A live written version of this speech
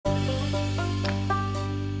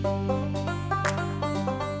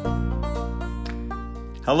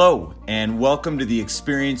Hello, and welcome to the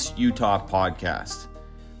Experience Utah podcast.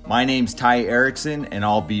 My name's Ty Erickson, and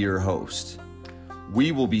I'll be your host.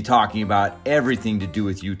 We will be talking about everything to do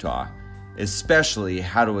with Utah, especially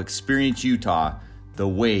how to experience Utah the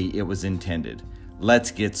way it was intended.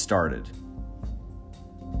 Let's get started.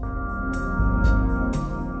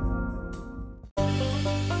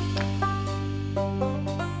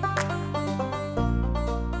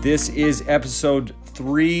 This is episode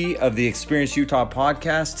 3 of the Experience Utah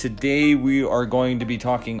podcast. Today we are going to be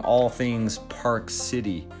talking all things Park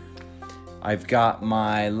City. I've got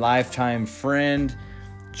my lifetime friend,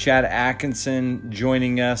 Chad Atkinson,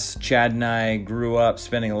 joining us. Chad and I grew up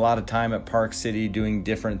spending a lot of time at Park City doing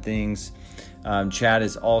different things. Chad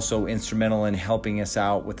is also instrumental in helping us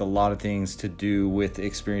out with a lot of things to do with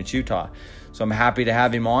Experience Utah. So I'm happy to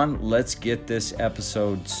have him on. Let's get this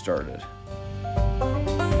episode started.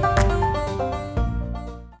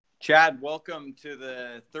 Chad, welcome to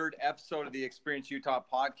the 3rd episode of the Experience Utah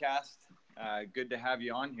podcast. Good to have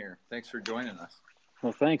you on here. Thanks for joining us.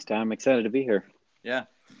 Well, thanks, Tom. I'm excited to be here. Yeah.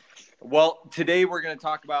 Well, today we're going to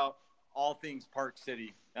talk about all things Park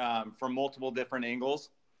City from multiple different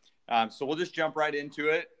angles. So we'll just jump right into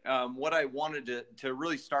it. What I wanted to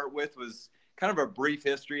really start with was kind of a brief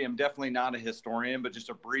history. I'm definitely not a historian, but just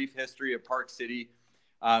a brief history of Park City.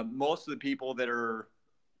 Most of the people that are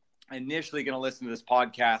initially going to listen to this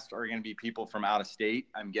podcast are going to be people from out of state,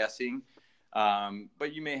 I'm guessing.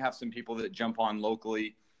 But you may have some people that jump on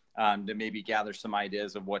locally to maybe gather some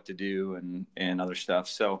ideas of what to do and other stuff.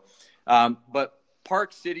 So, but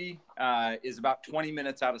Park City is about 20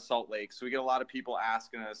 minutes out of Salt Lake. So we get a lot of people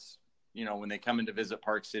asking us, when they come in to visit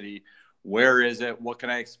Park City, where is it? What can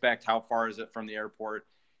I expect? How far is it from the airport?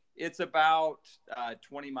 It's about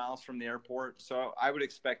 20 miles from the airport. So I would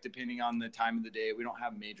expect, depending on the time of the day, we don't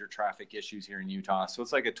have major traffic issues here in Utah. So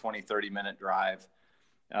it's like a 20, 30-minute drive,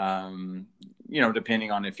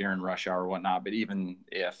 depending on if you're in rush hour or whatnot. But even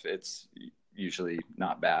if, it's usually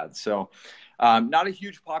not bad. So not a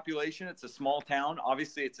huge population. It's a small town.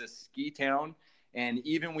 Obviously, it's a ski town. And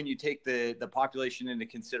even when you take the population into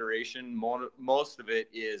consideration, most of it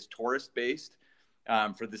is tourist-based.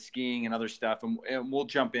 For the skiing and other stuff. And we'll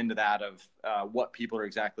jump into that of what people are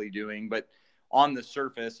exactly doing. But on the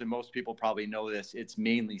surface, and most people probably know this, it's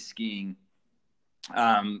mainly skiing.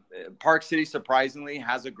 Park City, surprisingly,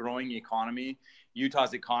 has a growing economy.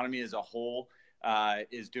 Utah's economy as a whole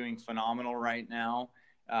is doing phenomenal right now.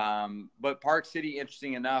 But Park City,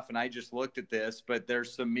 interesting enough, and I just looked at this, but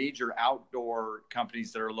there's some major outdoor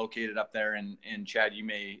companies that are located up there. And Chad, you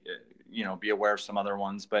may be aware of some other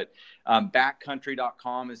ones, but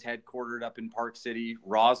backcountry.com is headquartered up in Park City.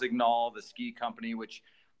 Rossignol, the ski company, which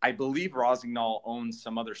I believe Rossignol owns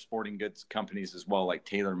some other sporting goods companies as well, like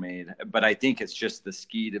TaylorMade, but I think it's just the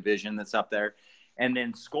ski division that's up there. And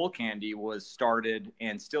then Skullcandy was started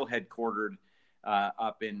and still headquartered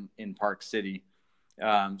up in Park City.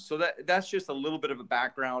 So that's just a little bit of a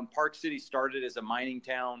background. Park City started as a mining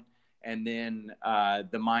town, and then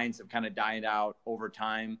the mines have kind of died out over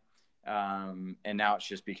time. And now it's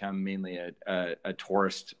just become mainly a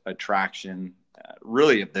tourist attraction,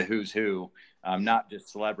 really of the who's who, not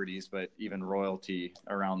just celebrities, but even royalty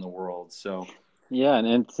around the world. So, yeah,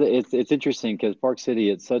 and it's interesting because Park City,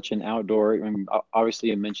 it's such an outdoor. I mean, obviously,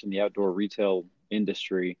 you mentioned the outdoor retail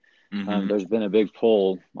industry. Mm-hmm. There's been a big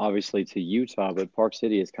pull, obviously, to Utah, but Park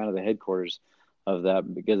City is kind of the headquarters of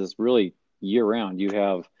that because it's really year round. You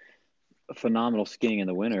have phenomenal skiing in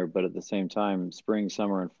the winter, but at the same time, spring,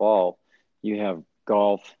 summer, and fall, you have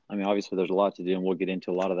golf. I mean, obviously, there's a lot to do, and we'll get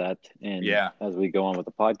into a lot of that as we go on with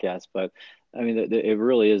the podcast. But I mean, it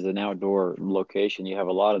really is an outdoor location. You have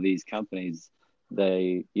a lot of these companies.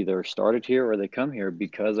 They either started here or they come here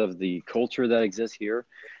because of the culture that exists here.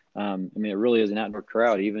 I mean, it really is an outdoor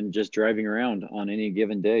crowd. Even just driving around on any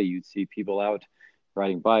given day, you'd see people out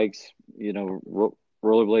riding bikes,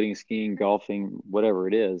 rollerblading, skiing, golfing, whatever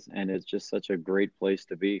it is. And it's just such a great place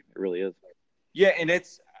to be. It really is. Yeah. And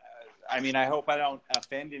I hope I don't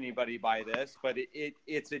offend anybody by this, but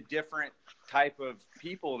it's a different type of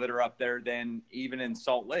people that are up there than even in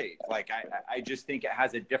Salt Lake. Like, I just think it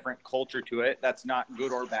has a different culture to it. That's not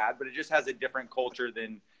good or bad, but it just has a different culture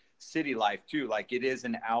than city life too. Like, it is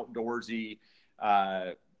an outdoorsy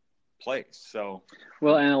place. So,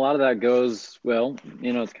 well, and a lot of that goes,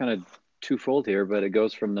 it's kind of twofold here, but it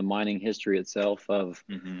goes from the mining history itself of,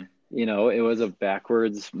 mm-hmm. It was a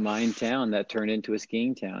backwards mine town that turned into a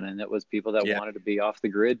skiing town. And it was people that wanted to be off the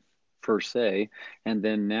grid per se. And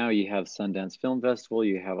then now you have Sundance Film Festival.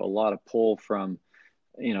 You have a lot of pull from,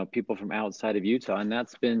 people from outside of Utah. And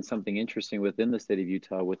that's been something interesting within the state of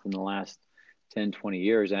Utah within the last 10, 20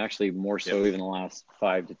 years, and actually more so even the last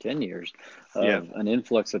 5 to 10 years of an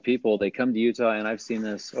influx of people. They come to Utah, and I've seen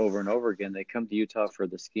this over and over again. They come to Utah for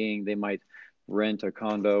the skiing. They might rent a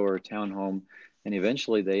condo or a townhome, and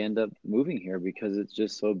eventually they end up moving here because it's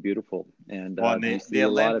just so beautiful. And you see the a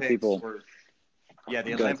Olympics lot of people.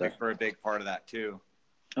 The Olympics were a big part of that too.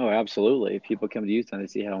 Oh, absolutely. People come to Utah and they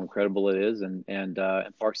see how incredible it is. And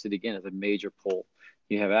Park City, again, is a major pull.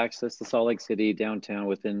 You have access to Salt Lake City downtown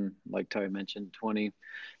within, like Ty mentioned, 20,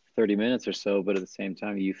 30 minutes or so. But at the same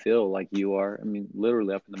time, you feel like you are, I mean,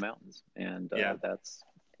 literally up in the mountains. And that's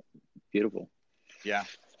beautiful. Yeah.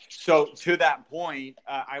 So to that point,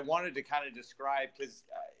 I wanted to kind of describe, because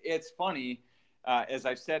it's funny, as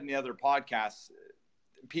I've said in the other podcasts,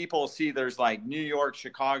 people see there's like New York,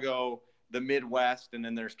 Chicago, the Midwest, and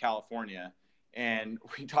then there's California. And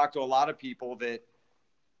we talk to a lot of people that,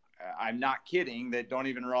 I'm not kidding, that don't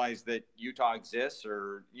even realize that Utah exists,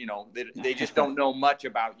 or, they just don't know much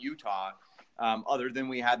about Utah, other than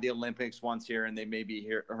we had the Olympics once here, and they maybe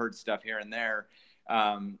heard stuff here and there.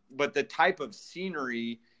 But the type of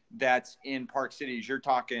scenery that's in Park Cities, you're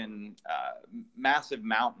talking massive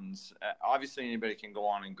mountains. Obviously, anybody can go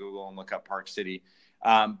on and Google and look up Park City.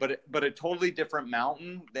 But a totally different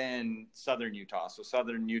mountain than Southern Utah. So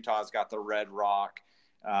Southern Utah's got the red rock,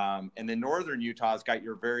 and then Northern Utah's got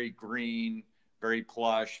your very green, very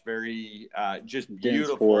plush, very just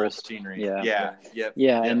beautiful forest scenery. Yeah.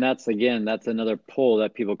 And that's another pull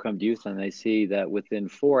that people come to Utah, and they see that within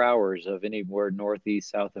 4 hours of anywhere northeast,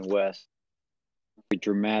 south, and west,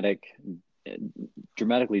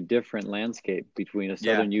 dramatically different landscape between a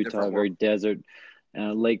Southern Utah, very desert,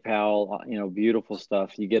 Lake Powell, beautiful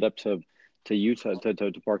stuff. You get up to Utah,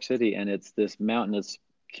 to Park City, and it's this mountainous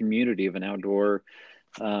community of an outdoor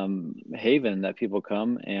haven that people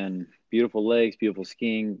come, and beautiful lakes, beautiful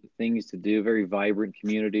skiing, things to do, very vibrant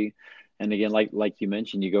community. And again, like you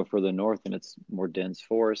mentioned, you go further north and it's more dense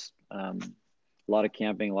forest, a lot of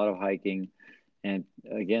camping, a lot of hiking. And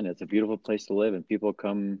again, it's a beautiful place to live, and people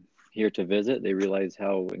come here to visit. They realize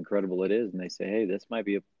how incredible it is, and they say, hey, this might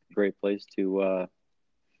be a great place to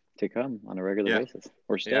come on a regular basis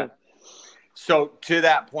or stay. Yeah. So to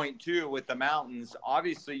that point too, with the mountains,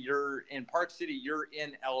 obviously you're in Park City, you're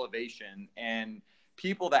in elevation, and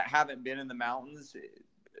people that haven't been in the mountains,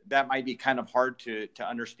 that might be kind of hard to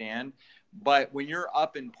understand. But when you're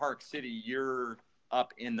up in Park City, you're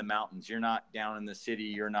up in the mountains. You're not down in the city.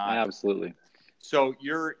 You're not. Absolutely. So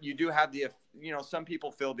you do have some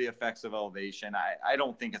people feel the effects of elevation. I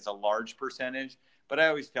don't think it's a large percentage, but I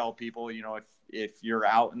always tell people, if you're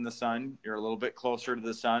out in the sun, you're a little bit closer to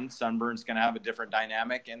the sun. Sunburn's going to have a different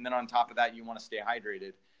dynamic. And then on top of that, you want to stay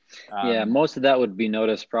hydrated. Most of that would be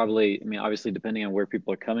noticed probably, obviously depending on where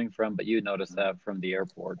people are coming from, but you notice that from the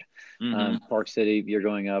airport. Park City, you're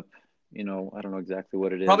going up, I don't know exactly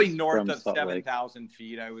what it is. Probably north of 7,000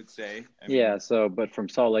 feet, I would say. But from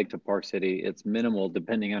Salt Lake to Park City, it's minimal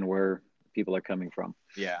depending on where people are coming from.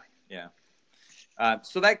 Yeah.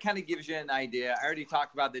 So that kind of gives you an idea. I already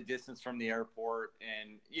talked about the distance from the airport,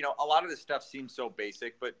 and, a lot of this stuff seems so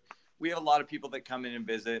basic, but we have a lot of people that come in and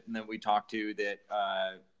visit, and then we talk to that,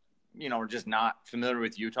 are just not familiar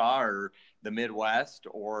with Utah or the Midwest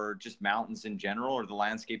or just mountains in general or the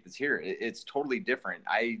landscape that's here. It's totally different.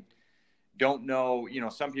 I don't know,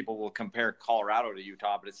 some people will compare Colorado to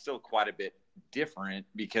Utah, but it's still quite a bit different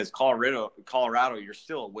because Colorado, you're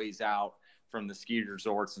still a ways out from the ski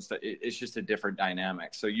resorts and stuff. It's just a different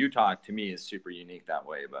dynamic. So Utah to me is super unique that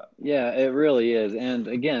way, but yeah, it really is. And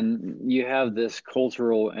again, you have this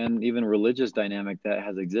cultural and even religious dynamic that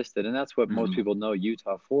has existed. And that's what most people know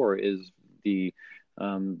Utah for, is the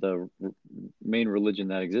main religion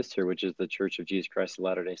that exists here, which is the Church of Jesus Christ of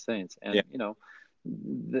Latter-day Saints. And,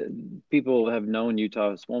 people have known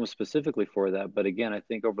Utah almost specifically for that. But again, I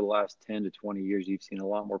think over the last 10 to 20 years, you've seen a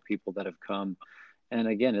lot more people that have come. And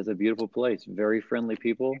again, it's a beautiful place, very friendly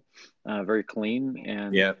people, very clean.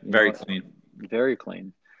 And very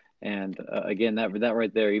clean. And again, that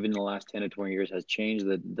right there, even in the last 10 to 20 years, has changed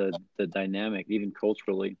the dynamic, even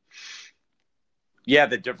culturally. Yeah,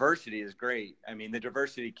 the diversity is great. The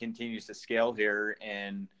diversity continues to scale here,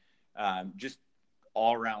 and just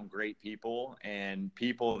all around great people, and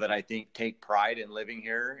people that I think take pride in living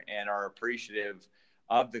here and are appreciative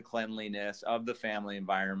of the cleanliness, of the family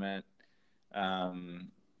environment. And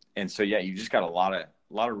so, you just got a lot of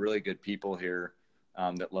really good people here,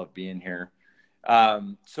 that love being here.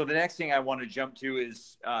 So the next thing I want to jump to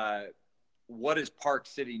is, what is Park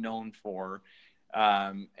City known for?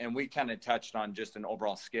 And we kind of touched on just an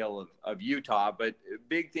overall scale of Utah, but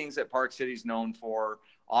big things that Park City is known for,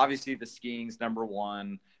 obviously the skiing's number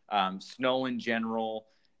one, snow in general.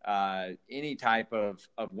 any type of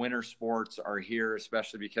winter sports are here,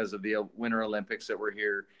 especially because of the Winter Olympics that were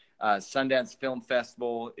here. Sundance Film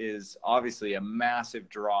Festival is obviously a massive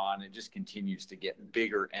draw, and it just continues to get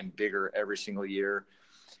bigger and bigger every single year.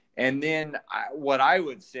 And then what I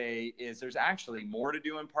would say is there's actually more to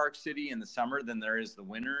do in Park City in the summer than there is the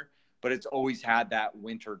winter, but it's always had that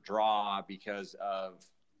winter draw because of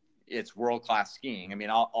its world-class skiing. I mean,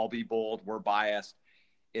 I'll be bold, we're biased.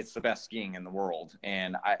 It's the best skiing in the world.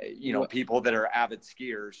 And people that are avid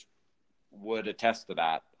skiers would attest to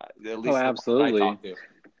that. At least absolutely. I talk to.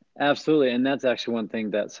 Absolutely. And that's actually one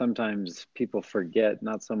thing that sometimes people forget,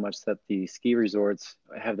 not so much that the ski resorts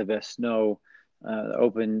have the best snow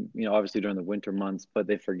open, obviously during the winter months, but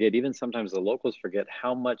they forget, even sometimes the locals forget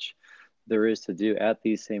how much there is to do at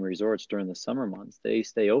these same resorts during the summer months. They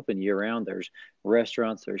stay open year round. There's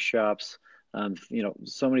restaurants, there's shops,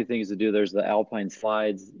 so many things to do. There's the alpine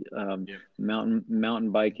slides,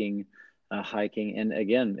 mountain biking, hiking. And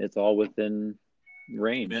again, it's all within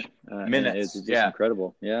range. Minutes. It's just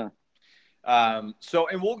incredible. Yeah. And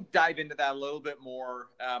we'll dive into that a little bit more.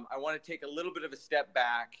 I want to take a little bit of a step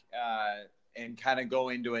back and kind of go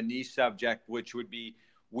into a niche subject, which would be,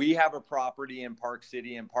 we have a property in Park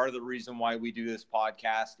City. And part of the reason why we do this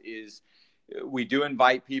podcast is we do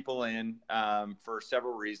invite people in for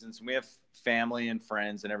several reasons. We have family and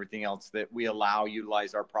friends and everything else that we allow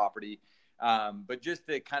utilize our property. But just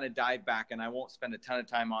to kind of dive back, and I won't spend a ton of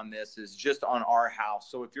time on this, is just on our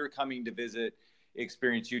house. So if you're coming to visit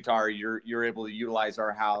Experience Utah, you're able to utilize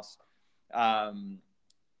our house. And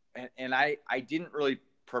I didn't really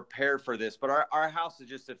prepare for this, but our house is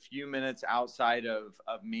just a few minutes outside of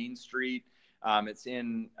Main Street. It's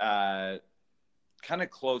in kind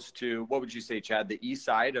of close to, what would you say, Chad, the east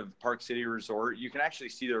side of Park City Resort. You can actually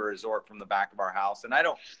see the resort from the back of our house. And I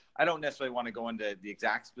don't necessarily want to go into the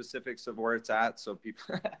exact specifics of where it's at. So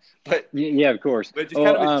people, but yeah, of course, but just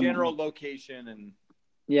kind of a general location. And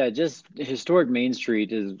yeah, just historic Main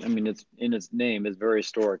Street is, it's in its name, is very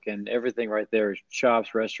historic, and everything right there is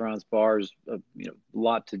shops, restaurants, bars, a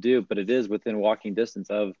lot to do, but it is within walking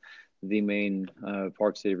distance of the main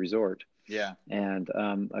Park City Resort. Yeah. And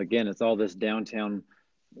again, it's all this downtown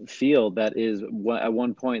feel that is at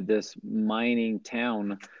one point this mining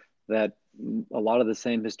town that a lot of the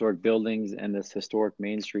same historic buildings and this historic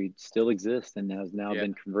Main Street still exist and has now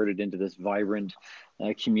been converted into this vibrant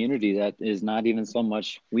community that is not even so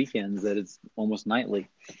much weekends, that it's almost nightly.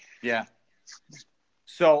 Yeah.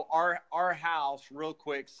 So our house, real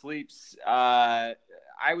quick, sleeps, I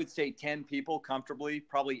would say 10 people comfortably,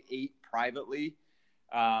 probably 8 privately.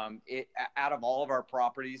 Out of all of our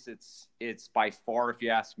properties, it's by far, if you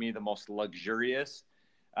ask me, the most luxurious.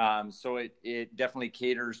 So it definitely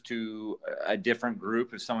caters to a different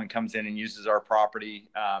group if someone comes in and uses our property.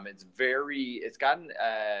 It's gotten,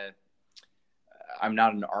 I'm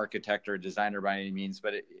not an architect or a designer by any means,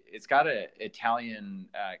 but it's got an Italian,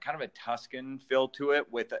 kind of a Tuscan feel to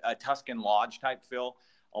it, with a Tuscan lodge type feel,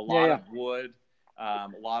 a lot of wood, a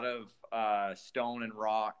lot of stone and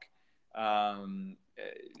rock.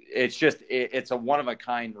 It's a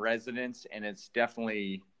one-of-a-kind residence, and it's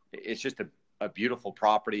just a beautiful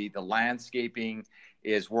property. The landscaping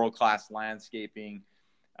is world-class landscaping.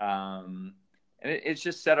 And it's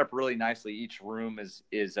just set up really nicely. Each room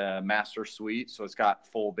is a master suite. So it's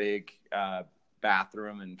got full big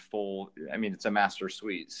bathroom and it's a master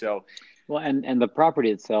suite. So, well, and the property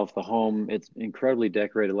itself, the home, it's incredibly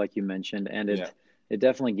decorated, like you mentioned, and it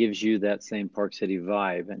definitely gives you that same Park City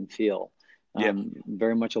vibe and feel.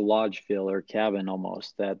 Very much a lodge feel or cabin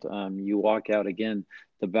almost, that you walk out again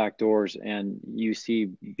the back doors and you see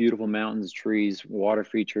beautiful mountains, trees, water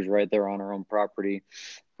features right there on our own property.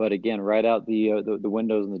 But again, right out the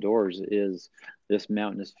windows and the doors is this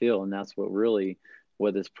mountainous feel, and that's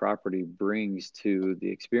what this property brings to the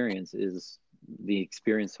experience, is the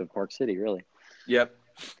experience of Park City, really. Yep.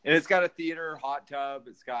 And it's got a theater, hot tub.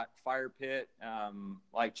 It's got fire pit.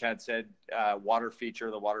 Like Chad said, water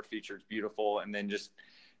feature. The water feature is beautiful. And then just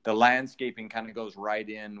the landscaping kind of goes right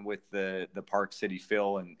in with the Park City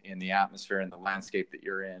feel and in the atmosphere and the landscape that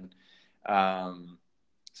you're in.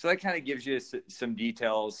 So that kind of gives you some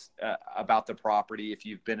details about the property if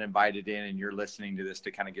you've been invited in and you're listening to this,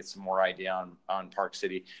 to kind of get some more idea on Park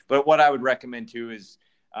City. But what I would recommend too is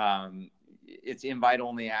it's invite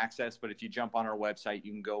only access, but if you jump on our website,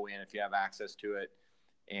 you can go in if you have access to it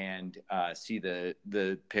and see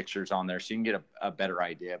the pictures on there, so you can get a better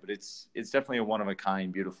idea. But it's definitely a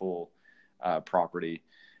one-of-a-kind, beautiful property.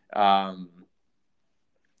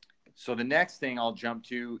 So the next thing I'll jump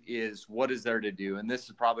to is, what is there to do? And this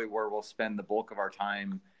is probably where we'll spend the bulk of our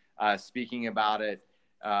time speaking about it.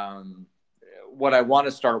 what I want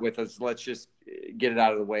to start with is let's just get it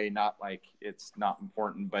out of the way. Not like it's not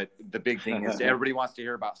important, but the big thing is everybody wants to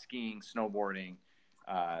hear about skiing, snowboarding,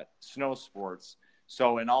 snow sports.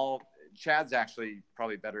 So Chad's actually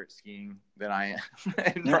probably better at skiing than I am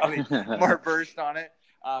and probably more versed on it.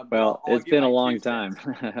 Well, it's been a long time.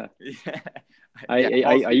 Yeah.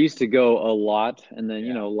 I used to go a lot, and then,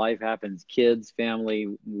 Yeah. life happens, kids, family,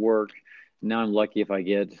 work. Now I'm lucky if I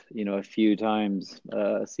get, a few times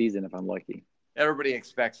a season if I'm lucky. Everybody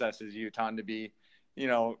expects us as Utah to be,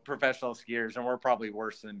 professional skiers, and we're probably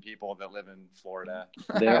worse than people that live in Florida.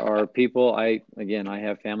 There are people, I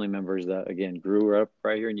have family members that, again, grew up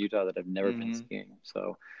right here in Utah that have never been skiing.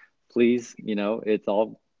 So please, it's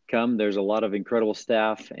all come. There's a lot of incredible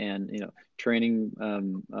staff and, training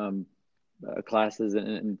classes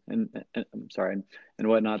and I'm sorry, and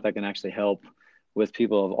whatnot that can actually help with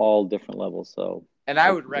people of all different levels. So, and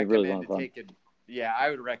I would recommend really I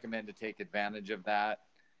would recommend to take advantage of that.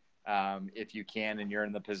 If you can, and you're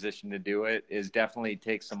in the position to do it, is definitely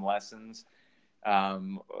take some lessons.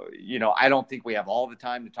 I don't think we have all the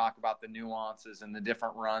time to talk about the nuances and the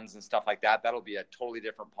different runs and stuff like that. That'll be a totally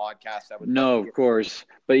different podcast. No, of course.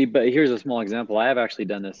 But here's a small example. I have actually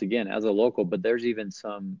done this again as a local, but there's even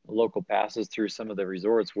some local passes through some of the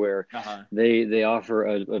resorts where they offer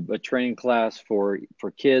a training class for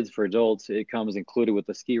kids, for adults. It comes included with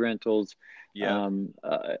the ski rentals. Yeah.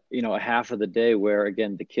 A half of the day where,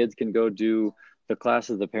 again, the kids can go do the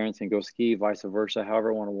classes, the parents can go ski, vice versa,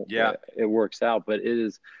 however it works out. But it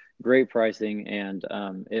is great pricing, and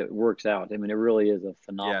it works out. I mean, it really is a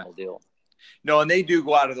phenomenal deal. No, and they do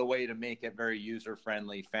go out of the way to make it very user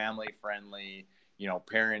friendly, family friendly,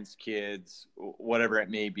 parents, kids, whatever it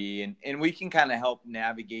may be. And we can kind of help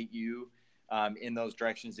navigate you in those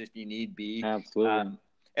directions if you need be. Absolutely.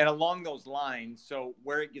 And along those lines, so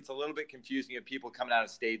where it gets a little bit confusing, if people coming out of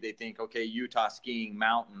state, they think, okay, Utah skiing,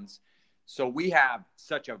 mountains. So we have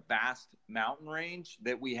such a vast mountain range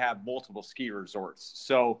that we have multiple ski resorts.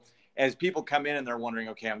 So as people come in and they're wondering,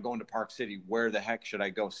 okay, I'm going to Park City, where the heck should I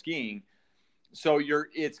go skiing? So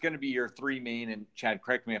it's going to be your three main, and Chad,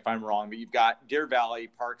 correct me if I'm wrong, but you've got Deer Valley,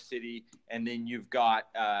 Park City, and then you've got,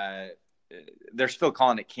 they're still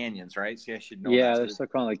calling it canyons, right? See, I should know. Yeah, they're still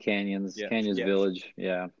calling it canyons, Canyons Village.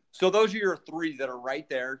 Yeah. So those are your three that are right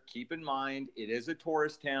there. Keep in mind, it is a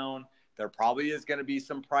tourist town. There probably is going to be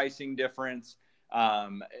some pricing difference.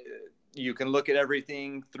 You can look at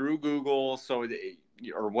everything through Google,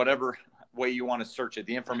 or whatever way you want to search it.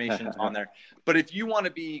 The information is on there. But if you want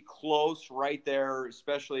to be close right there,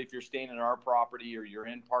 especially if you're staying at our property or you're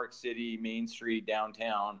in Park City, Main Street,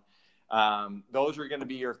 downtown, those are going to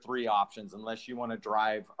be your three options, unless you want to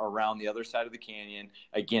drive around the other side of the canyon.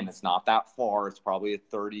 Again, it's not that far. It's probably a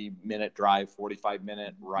 30-minute drive,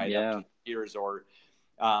 45-minute ride up to the ski resort.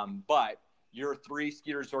 But your three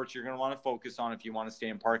ski resorts you're going to want to focus on if you want to stay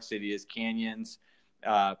in Park City is Canyons,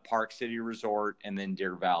 Park City Resort, and then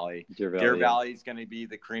Deer Valley. Deer Valley is going to be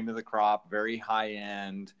the cream of the crop, very high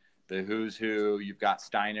end, the who's who. You've got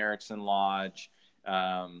Stein Eriksen Lodge.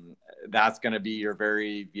 That's going to be your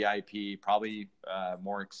very VIP, probably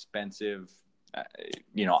more expensive.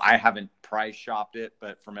 I haven't price shopped it,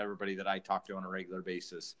 but from everybody that I talk to on a regular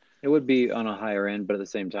basis, it would be on a higher end, but at the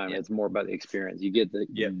same time, it's more about the experience. You get the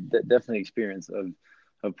definitely experience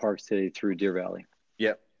of Park City through Deer Valley.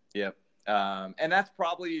 Yep. And that's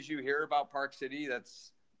probably, as you hear about Park City,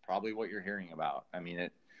 that's probably what you're hearing about. I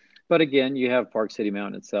mean, but again, you have Park City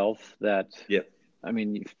Mountain itself that, I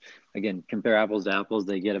mean, again, compare apples to apples,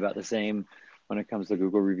 they get about the same when it comes to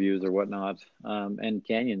Google reviews or whatnot. And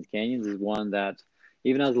Canyons is one that,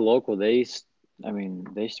 even as a local, they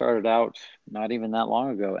started out not even that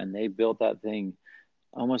long ago, and they built that thing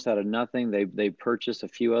almost out of nothing. They purchased a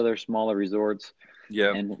few other smaller resorts,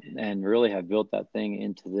 and really have built that thing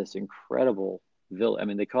into this incredible village. I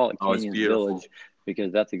mean, they call it Canyons Village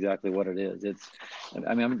because that's exactly what it is.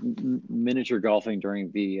 I'm miniature golfing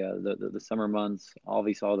during the summer months,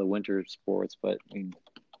 obviously all the winter sports, but I mean,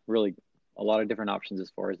 really a lot of different options as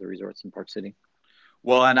far as the resorts in Park City.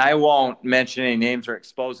 Well, and I won't mention any names or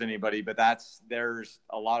expose anybody, but there's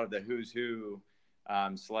a lot of the who's who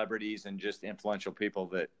celebrities and just influential people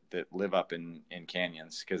that live up in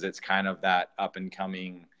Canyons, because it's kind of that up and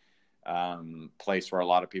coming place where a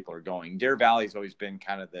lot of people are going. Deer Valley's always been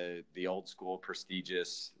kind of the old school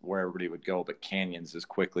prestigious where everybody would go, but Canyons is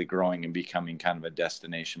quickly growing and becoming kind of a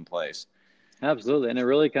destination place. Absolutely. And it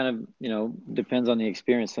really kind of, depends on the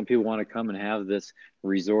experience. Some people want to come and have this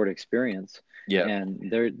resort experience. Yeah.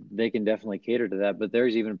 And they can definitely cater to that. But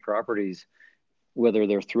there's even properties whether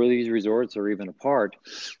they're through these resorts or even apart,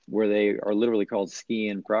 where they are literally called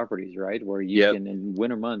ski-in properties, right? Where you Yep. can, in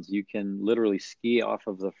winter months, you can literally ski off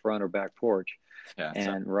of the front or back porch Yeah.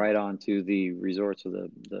 and right onto the resorts or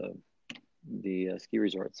the ski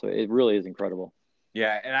resorts. So it really is incredible.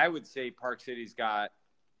 Yeah, and I would say Park City's got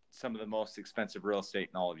some of the most expensive real estate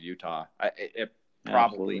in all of Utah. It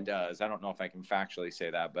probably Absolutely. does. I don't know if I can factually say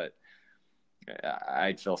that, but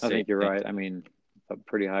I'd feel I safe think you're saying right. I mean, a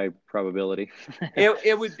pretty high probability.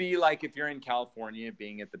 it would be like if you're in California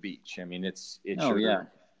being at the beach. I mean, it's Oh, yeah.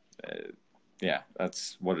 your yeah,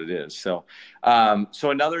 that's what it is. So,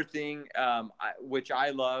 so another thing, which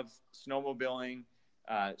I love, snowmobiling,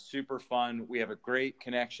 super fun. We have a great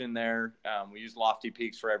connection there. We use Lofty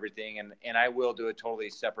Peaks for everything, and I will do a totally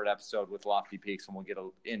separate episode with Lofty Peaks, and we'll get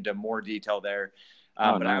into more detail there.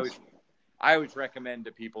 Oh, But nice. I always recommend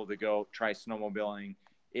to people to go try snowmobiling.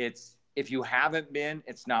 It's if you haven't been,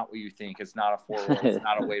 it's not what you think. It's not a four wheel. It's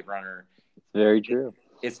not a wave runner. Very true.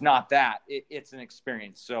 It's not that. It's an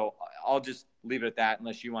experience. So I'll just leave it at that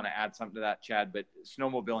unless you want to add something to that, Chad. But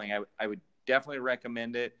snowmobiling, I would definitely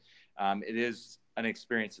recommend it. It is an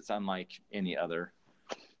experience that's unlike any other.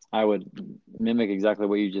 I would mimic exactly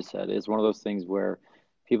what you just said. It's one of those things where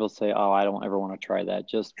people say, "Oh, I don't ever want to try that."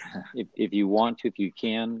 Just if you want to, if you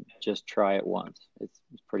can, just try it once. It's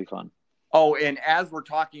pretty fun. Oh, and as we're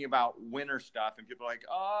talking about winter stuff, and people are like,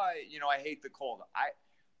 "Oh, I hate the cold."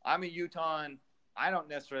 I'm a Utahn. I don't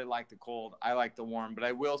necessarily like the cold. I like the warm, but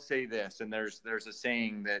I will say this, and there's a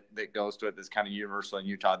saying that goes to it that's kind of universal in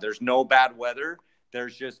Utah. There's no bad weather.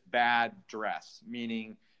 There's just bad dress,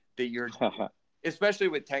 meaning that you're, especially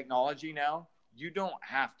with technology now, you don't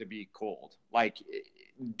have to be cold. Like,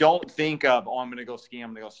 don't think of, oh, I'm going to go ski,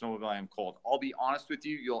 I'm going to go snowmobile, I'm cold. I'll be honest with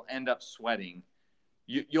you, you'll end up sweating.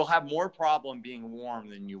 You'll have more problem being warm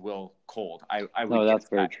than you will cold. I No, would that's guess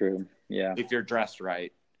very that true. Yeah. if you're dressed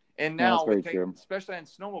right. And No, that's now, very true. especially on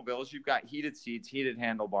snowmobiles, you've got heated seats, heated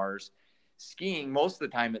handlebars. Skiing, most of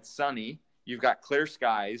the time, it's sunny. You've got clear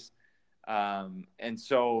skies, and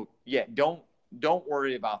so yeah, don't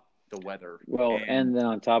worry about the weather. Well, And and then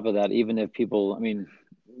on top of that, even if people, I mean,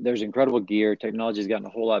 there's incredible gear. Technology's gotten a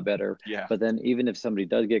whole lot better. yeah, But then even if somebody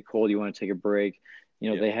does get cold, you want to take a break,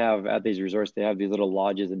 yeah, they have at these resorts, they have these little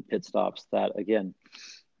lodges and pit stops that, again,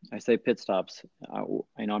 I say pit stops.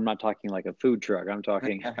 I'm not talking like a food truck. I'm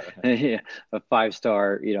talking a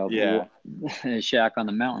 5-star, yeah, shack on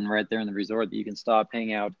the mountain right there in the resort that you can stop,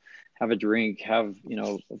 hang out, have a drink, have,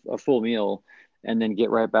 a full meal, and then get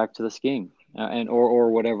right back to the skiing and or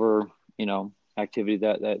whatever, activity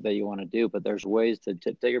that you want to do. But there's ways to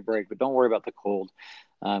take a break, but don't worry about the cold.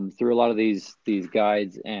 Through a lot of these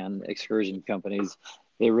guides and excursion companies,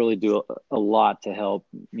 they really do a lot to help,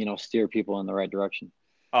 steer people in the right direction.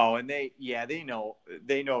 Oh, and they know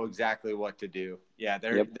exactly what to do. Yeah,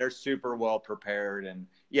 they're Yep. they're super well prepared, and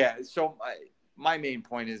yeah. So my main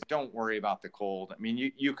point is don't worry about the cold. I mean,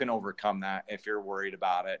 you can overcome that if you're worried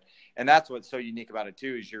about it, and that's what's so unique about it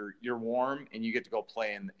too is you're warm and you get to go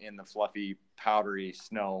play in the fluffy, powdery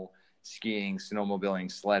snow, skiing, snowmobiling,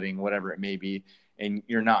 sledding, whatever it may be, and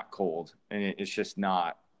you're not cold, and it's just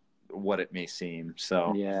not what it may seem.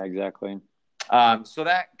 So. Yeah, exactly. So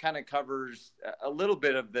that kind of covers a little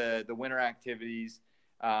bit of the winter activities.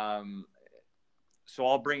 Um, so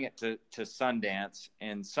I'll bring it to Sundance,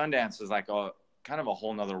 and Sundance is like a kind of a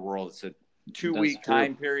whole nother world. It's a 2 week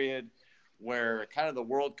time period where kind of the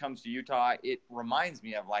world comes to Utah. It reminds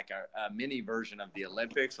me of like a mini version of the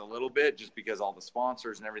Olympics a little bit, just because all the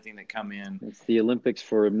sponsors and everything that come in. It's the Olympics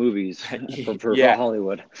for movies for Yeah,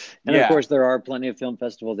 Hollywood. And of yeah. course, there are plenty of film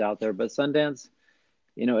festivals out there, but Sundance,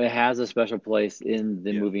 it has a special place in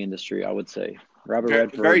the Yeah. movie industry, I would say. Robert Very,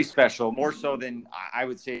 Redford. very special, more so than I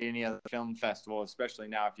would say any other film festival, especially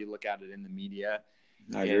now if you look at it in the media.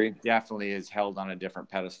 I agree. It definitely is held on a different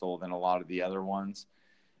pedestal than a lot of the other ones.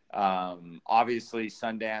 Obviously,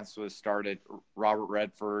 Sundance was started. Robert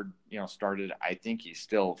Redford, started. I think he's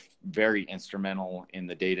still very instrumental in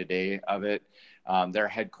the day-to-day of it. Their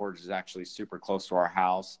headquarters is actually super close to our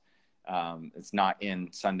house. It's not in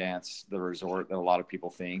Sundance, the resort, that a lot of people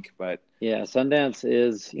think, but yeah, Sundance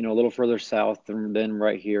is, a little further south than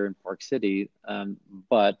right here in Park City,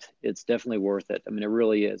 but it's definitely worth it. I mean, it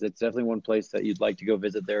really is. It's definitely one place that you'd like to go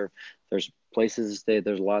visit there. There's places to stay.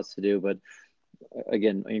 There's lots to do, but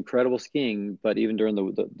again, incredible skiing. But even during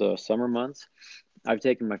the summer months, I've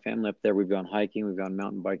taken my family up there. We've gone hiking, we've gone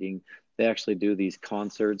mountain biking. They actually do these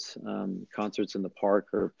concerts in the park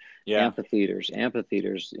or yeah, amphitheaters,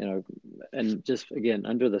 and just again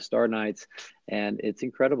under the star nights, and it's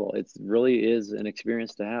incredible. It really is an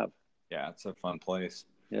experience to have. yeah, it's a fun place.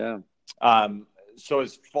 Yeah. so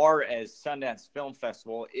as far as Sundance Film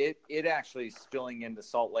Festival, it actually is spilling into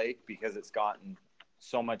Salt Lake because it's gotten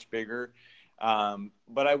so much bigger.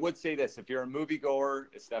 But I would say this: if you're a moviegoer,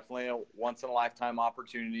 it's definitely a once in a lifetime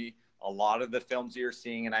opportunity. A lot of the films you're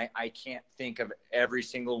seeing, and I can't think of every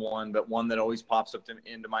single one, but one that always pops up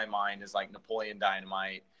into my mind is like Napoleon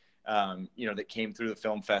Dynamite, that came through the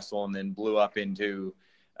film festival and then blew up into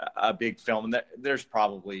a big film. And there's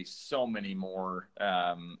probably so many more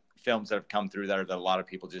films that have come through there that a lot of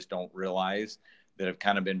people just don't realize that have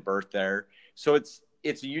kind of been birthed there. So it's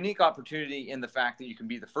a unique opportunity in the fact that you can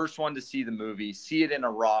be the first one to see the movie, see it in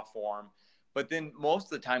a raw form. But then most of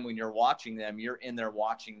the time when you're watching them, you're in there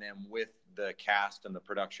watching them with the cast and the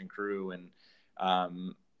production crew.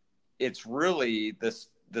 And it's really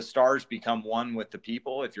the stars become one with the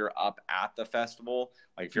people. If you're up at the festival,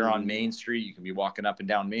 like if you're on Main Street, you can be walking up and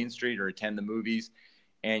down Main Street or attend the movies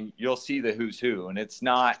and you'll see the who's who. And it's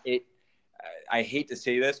not, I hate to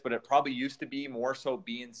say this, but it probably used to be more so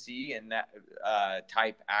B and C and that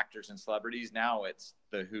type actors and celebrities. Now it's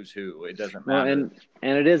the who's who. It doesn't matter. Well,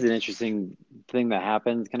 and it is an interesting thing that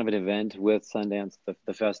happens, kind of an event with Sundance,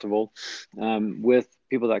 the festival, with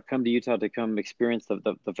people that come to Utah to come experience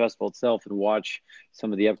the festival itself and watch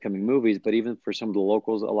some of the upcoming movies. But even for some of the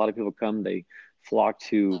locals, a lot of people come, they flock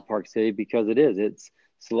to Park City because it's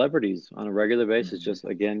celebrities on a regular basis, just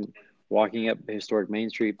again, walking up historic Main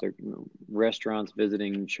Street, their restaurants,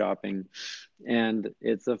 visiting, shopping, and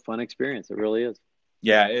it's a fun experience. It really is.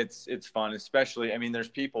 Yeah, it's fun, especially, I mean, there's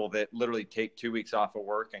people that literally take 2 weeks off of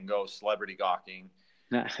work and go celebrity gawking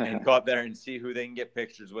and go up there and see who they can get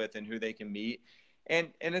pictures with and who they can meet. And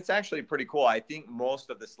it's actually pretty cool. I think most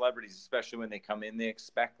of the celebrities, especially when they come in, they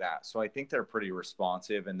expect that. So I think they're pretty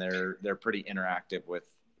responsive and they're pretty interactive with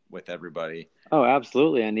everybody. Oh,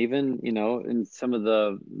 absolutely. And even, in some of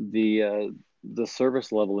the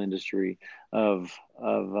service level industry of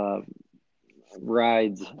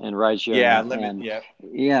rides and ride sharing.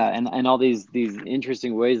 And all these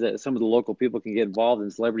interesting ways that some of the local people can get involved,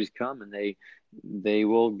 and celebrities come and they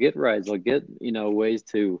will get rides. They'll get, ways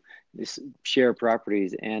to share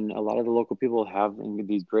properties. And a lot of the local people have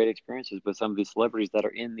these great experiences with some of these celebrities that are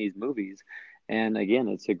in these movies. And again,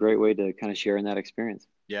 it's a great way to kind of share in that experience.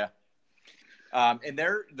 Yeah. And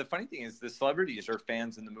the funny thing is the celebrities are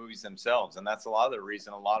fans in the movies themselves. And that's a lot of the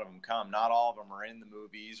reason a lot of them come. Not all of them are in the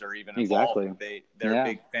movies or even involved. Exactly. They're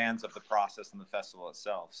big fans of the process and the festival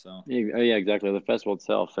itself. So yeah, exactly. The festival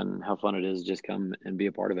itself and how fun it is to just come and be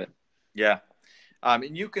a part of it. Yeah.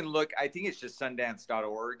 And you can look, I think it's just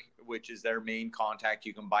sundance.org, which is their main contact.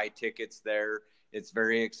 You can buy tickets there. It's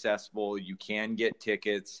very accessible. You can get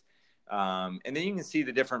tickets. And then you can see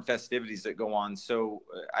the different festivities that go on. So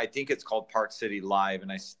I think it's called Park City Live.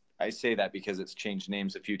 And I say that because it's changed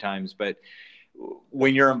names a few times. But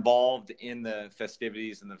when you're involved in the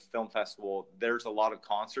festivities and the film festival, there's a lot of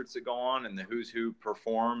concerts that go on and the who's who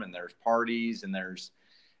perform and there's parties and there's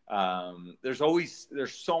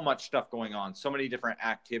so much stuff going on. So many different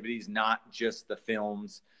activities, not just the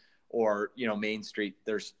films or, Main Street.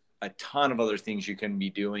 There's a ton of other things you can be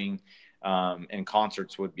doing. And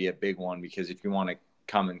concerts would be a big one because if you want to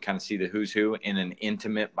come and kind of see the who's who in an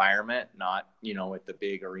intimate environment, not, at the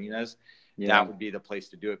big arenas, that would be the place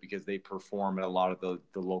to do it because they perform at a lot of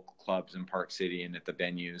the local clubs in Park City and at the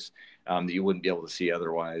venues that you wouldn't be able to see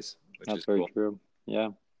otherwise. That's very true. Yeah.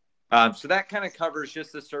 So that kind of covers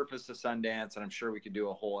just the surface of Sundance, and I'm sure we could do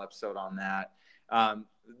a whole episode on that.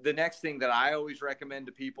 The next thing that I always recommend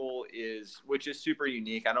to people which is super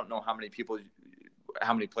unique. I don't know how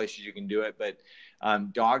many places you can do it, but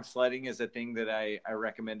dog sledding is a thing that I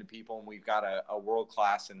recommend to people. And we've got a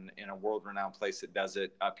world-class and a world-renowned place that does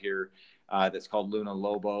it up here that's called Luna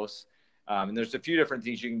Lobos. And there's a few different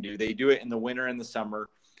things you can do. They do it in the winter and the summer.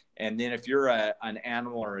 And then if you're an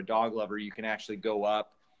animal or a dog lover, you can actually go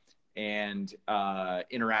up and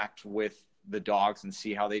interact with the dogs and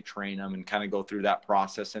see how they train them and kind of go through that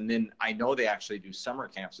process. And then I know they actually do summer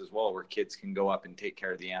camps as well, where kids can go up and take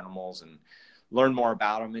care of the animals and learn more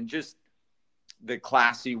about them and just the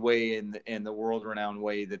classy way and the world-renowned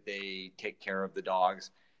way that they take care of the dogs.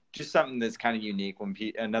 Just something that's kind of unique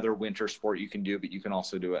another winter sport you can do, but you can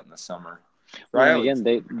also do it in the summer. Right. And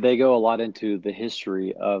again, they go a lot into the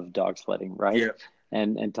history of dog sledding, right? Yeah.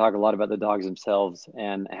 And talk a lot about the dogs themselves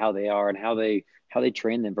and how they are and how they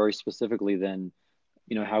train them very specifically than,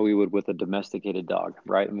 how we would with a domesticated dog,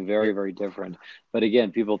 right? I mean, very, very different. But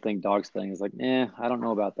again, people think dog sledding is like, I don't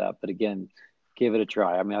know about that. But again, give it a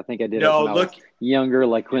try. I mean, I think I did it when I was younger,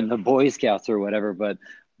 like when the Boy Scouts or whatever, but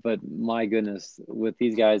my goodness, with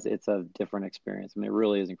these guys, it's a different experience. I mean, it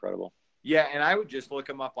really is incredible. Yeah, and I would just look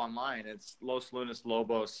them up online. It's Los Lunas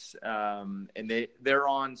Lobos, and they're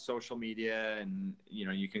on social media, and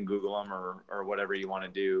you can Google them or whatever you want to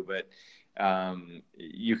do. But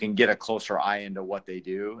you can get a closer eye into what they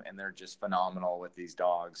do, and they're just phenomenal with these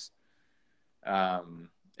dogs. And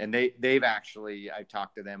they've actually, I've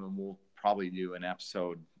talked to them, and we'll probably do an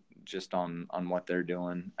episode just on what they're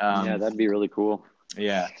doing. Yeah, that'd be really cool.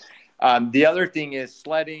 Yeah. The other thing is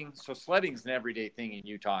sledding. So sledding is an everyday thing in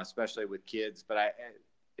Utah, especially with kids. But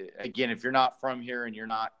again, if you're not from here and you're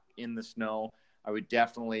not in the snow, I would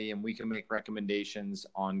definitely, and we can make recommendations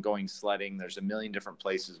on going sledding. There's a million different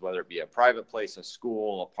places, whether it be a private place, a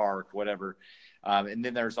school, a park, whatever. And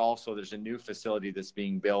then there's a new facility that's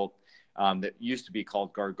being built that used to be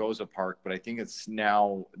called Gargoza Park, but I think it's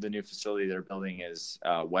now the new facility they're building is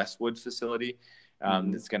Westwood facility.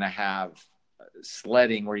 It's going to have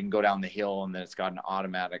sledding where you can go down the hill, and then it's got an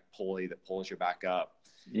automatic pulley that pulls you back up.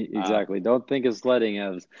 Exactly. Don't think of sledding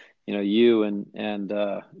as you and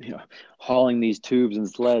hauling these tubes and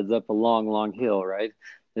sleds up a long hill, right?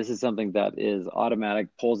 This is something that is automatic,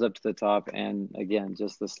 pulls up to the top, and again,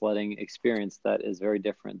 just the sledding experience that is very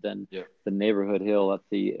different than the neighborhood hill at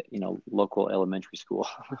the local elementary school.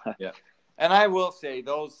 Yeah. And I will say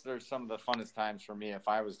those are some of the funnest times for me. If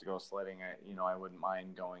I was to go sledding, I wouldn't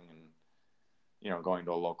mind going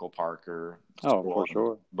to a local park or school. Oh, for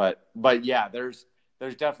sure. But yeah, there's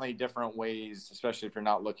definitely different ways, especially if you're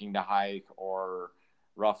not looking to hike or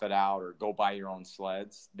rough it out or go buy your own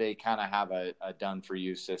sleds. They kind of have a done for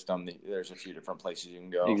you system. There's a few different places you can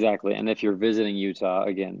go. Exactly. And if you're visiting Utah,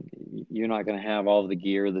 again, you're not going to have all of the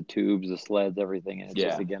gear, the tubes, the sleds, everything. And it's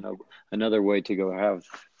just, again, another way to go have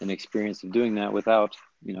an experience of doing that without,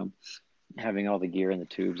 having all the gear and the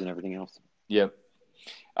tubes and everything else. Yep.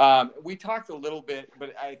 We talked a little bit,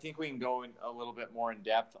 but I think we can go in a little bit more in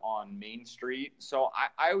depth on Main Street. So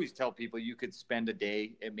I always tell people you could spend a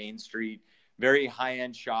day at Main Street, very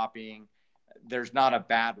high-end shopping. There's not a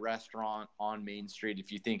bad restaurant on Main Street.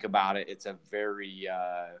 If you think about it, it's a very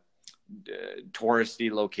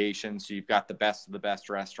touristy location. So you've got the best of the best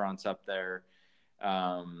restaurants up there.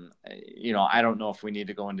 I don't know if we need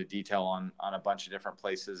to go into detail on a bunch of different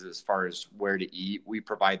places as far as where to eat. We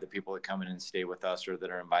provide the people that come in and stay with us or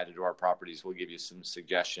that are invited to our properties. We'll give you some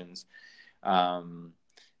suggestions.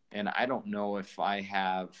 And I don't know if I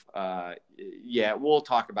have, we'll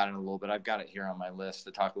talk about it in a little bit. I've got it here on my list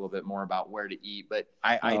to talk a little bit more about where to eat, but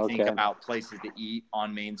I think about places to eat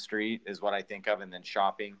on Main Street is what I think of, and then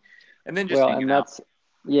shopping, and then just hanging out.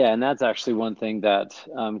 And that's actually one thing that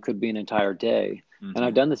could be an entire day. Mm-hmm. And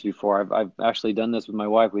I've done this before. I've actually done this with my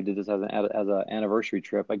wife. We did this as an anniversary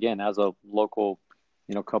trip. Again, as a local,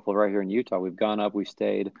 couple right here in Utah. We've gone up, we've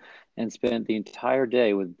stayed, and spent the entire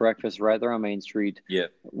day with breakfast right there on Main Street. Yeah.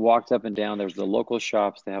 Walked up and down. There's the local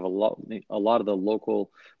shops. They have a lot of the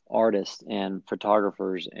local artists and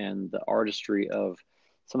photographers and the artistry of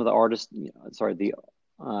some of the artists.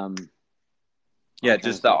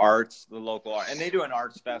 Just the arts, the local art, and they do an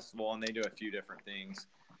arts festival, and they do a few different things.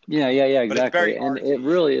 Yeah, exactly. And it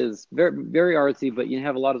really is very, very artsy, but you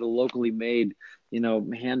have a lot of the locally made,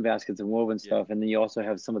 hand baskets and woven stuff. And then you also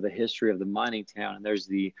have some of the history of the mining town. And there's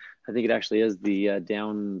I think it actually is the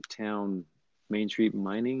downtown Main Street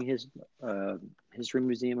Mining History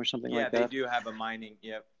Museum or something like that. Yeah, they do have a mining.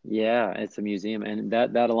 Yep. Yeah, it's a museum, and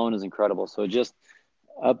that alone is incredible. So just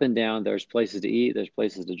up and down, there's places to eat, there's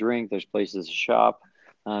places to drink, there's places to shop,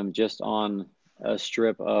 just on a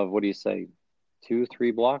strip of, what do you say,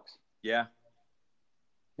 2-3 blocks? Yeah.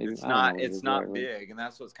 Maybe, it's not big, and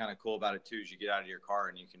that's what's kind of cool about it too, is you get out of your car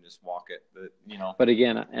and you can just walk it, But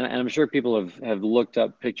again, and I'm sure people have looked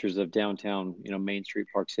up pictures of downtown, Main Street,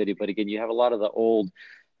 Park City, but again, you have a lot of the old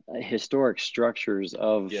historic structures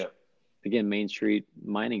of, again, Main Street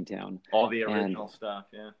mining town. All the original stuff,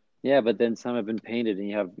 yeah. Yeah, but then some have been painted, and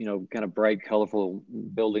you have, kind of bright, colorful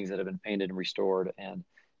buildings that have been painted and restored. And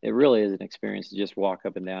it really is an experience to just walk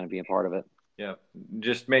up and down and be a part of it. Yeah.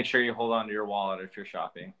 Just make sure you hold on to your wallet if you're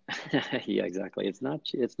shopping. Yeah, exactly. It's not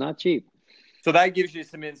cheap. So that gives you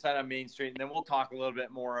some insight on Main Street. And then we'll talk a little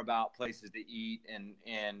bit more about places to eat.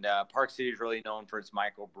 And Park City is really known for its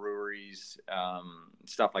microbreweries,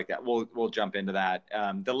 stuff like that. We'll jump into that.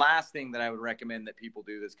 The last thing that I would recommend that people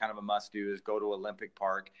do that's kind of a must do is go to Olympic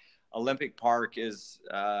Park. Olympic Park is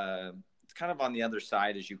it's kind of on the other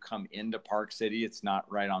side as you come into Park City. It's not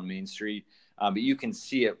right on Main Street, but you can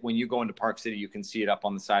see it when you go into Park City. You can see it up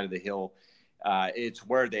on the side of the hill. It's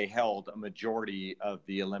where they held a majority of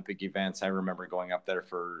the Olympic events. I remember going up there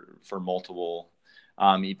for multiple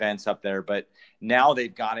events up there, but now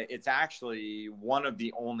they've got it. It's actually one of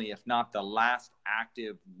the only, if not the last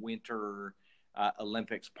active winter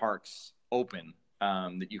Olympics parks open,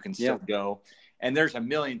 that you can still go. And there's a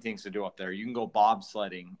million things to do up there. You can go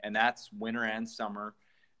bobsledding, and that's winter and summer.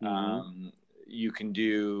 You can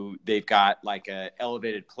do, they've got like a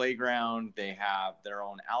elevated playground. They have their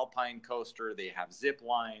own alpine coaster. They have zip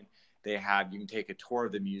line. You can take a tour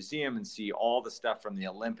of the museum and see all the stuff from the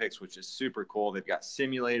Olympics, which is super cool. They've got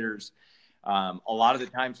simulators. A lot of the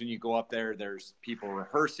times when you go up there, there's people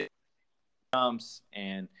rehearsing jumps.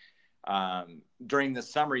 And during the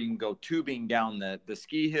summer, you can go tubing down the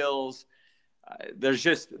ski hills. There's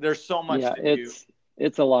so much to do.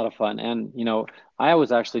 It's a lot of fun. And, I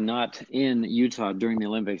was actually not in Utah during the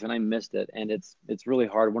Olympics, and I missed it. And it's really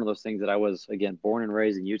hard. One of those things that I was, again, born and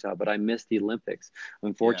raised in Utah, but I missed the Olympics,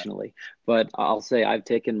 unfortunately. Yeah. But I'll say I've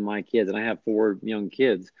taken my kids, and I have 4 young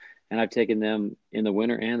kids, and I've taken them in the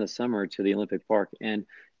winter and the summer to the Olympic Park. And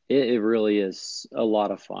it really is a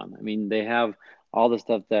lot of fun. I mean, they have all the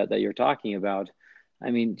stuff that you're talking about. I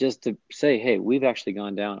mean, just to say, hey, we've actually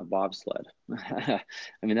gone down a bobsled. I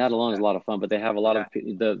mean, that alone is a lot of fun, but they have a lot of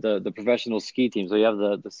the professional ski teams. So you have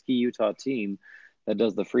the Ski Utah team that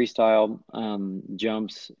does the freestyle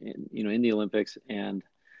jumps, in the Olympics. And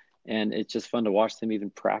it's just fun to watch them even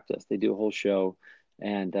practice. They do a whole show,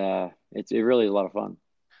 and it really is a lot of fun.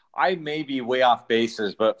 I may be way off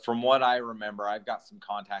bases, but from what I remember, I've got some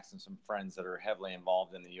contacts and some friends that are heavily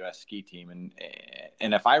involved in the U.S. ski team.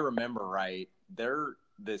 And if I remember right,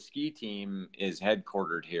 the ski team is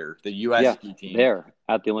headquartered here, the U.S. ski team. There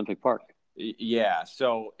at the Olympic Park. Yeah.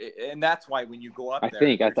 So, and that's why when you go up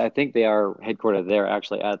there. I think they are headquartered there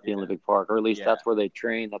actually at the Olympic Park, or at least that's where they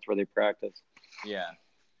train. That's where they practice. Yeah.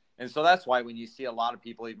 And so that's why when you see a lot of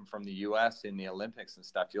people, even from the U.S. in the Olympics and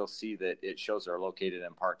stuff, you'll see that it shows they're located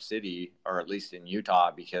in Park City, or at least in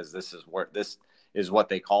Utah, because this is what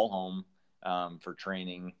they call home for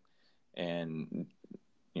training and,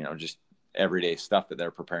 just everyday stuff that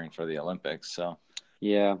they're preparing for the Olympics. So,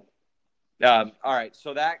 yeah. All right.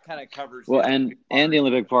 So that kind of covers. Well, and the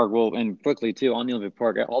Olympic Park, and quickly too, on the Olympic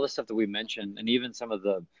Park, all the stuff that we mentioned, and even some of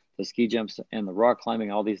the ski jumps and the rock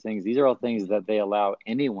climbing, all these things, these are all things that they allow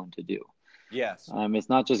anyone to do. Yes. It's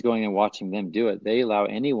not just going and watching them do it. They allow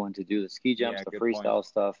anyone to do the ski jumps, the freestyle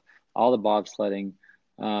stuff, all the bobsledding.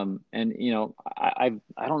 And,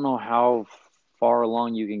 I don't know how far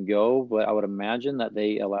along you can go, but I would imagine that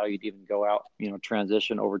they allow you to even go out,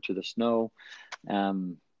 transition over to the snow,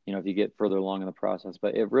 if you get further along in the process.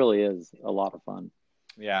 But it really is a lot of fun.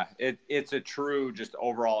 Yeah, it's a true just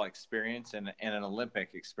overall experience and an Olympic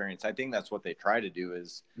experience. I think that's what they try to do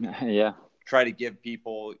is try to give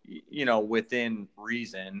people, within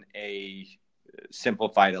reason, a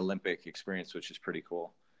simplified Olympic experience, which is pretty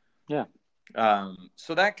cool. Yeah.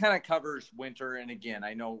 So that kind of covers winter. And again,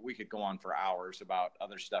 I know we could go on for hours about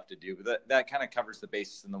other stuff to do, but that kind of covers the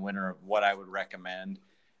basis in the winter of what I would recommend.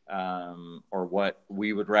 Or what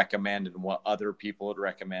we would recommend and what other people would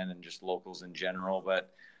recommend, and just locals in general.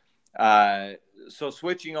 But so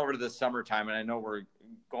switching over to the summertime, and I know we're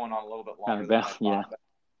going on a little bit longer than I thought,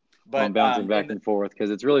 but I'm bouncing back and forth because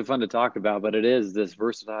it's really fun to talk about, but it is this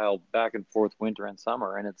versatile back and forth winter and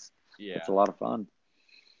summer, and it's a lot of fun.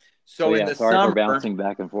 So in the summer, for bouncing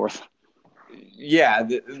back and forth. Yeah,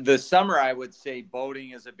 the summer, I would say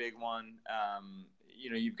boating is a big one.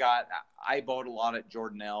 I boat a lot at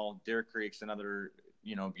Jordanelle. Deer Creek's another,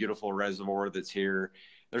 beautiful reservoir that's here.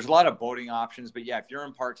 There's a lot of boating options, but if you're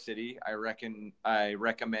in Park City, I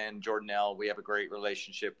recommend Jordanelle. We have a great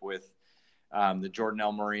relationship with the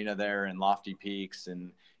Jordanelle Marina there in Lofty Peaks,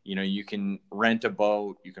 and you can rent a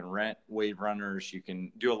boat, you can rent wave runners, you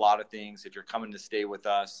can do a lot of things. If you're coming to stay with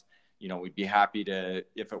us, we'd be happy to,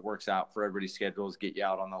 if it works out for everybody's schedules, get you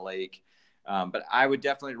out on the lake. But I would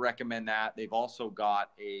definitely recommend that. They've also got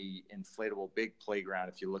a inflatable big playground,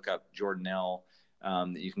 if you look up Jordanelle,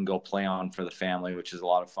 that you can go play on for the family, which is a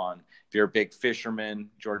lot of fun. If you're a big fisherman,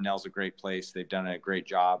 Jordanelle's a great place. They've done a great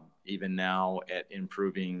job even now at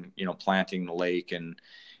improving, planting the lake, and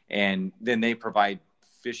then they provide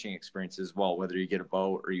fishing experience as well, whether you get a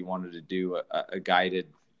boat or you wanted to do a guided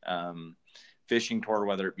fishing tour,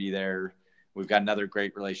 whether it be there. We've got another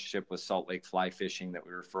great relationship with Salt Lake Fly Fishing that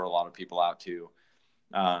we refer a lot of people out to.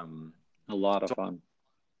 A lot of fun.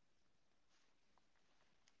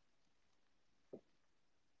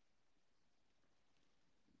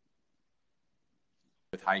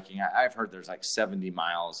 With hiking, I've heard there's like 70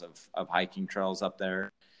 miles of hiking trails up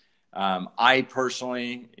there. I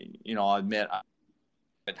personally, I'll admit I'm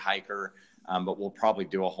a hiker, but we'll probably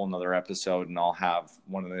do a whole nother episode, and I'll have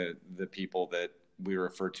one of the people that we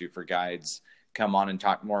refer to for guides come on and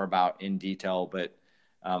talk more about in detail. But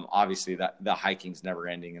Obviously that the hiking's never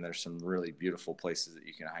ending, and there's some really beautiful places that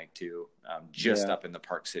you can hike too, just up in the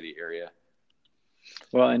Park City area.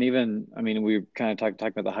 Well, and even, I mean, we kind of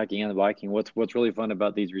talking about the hiking and the biking. What's really fun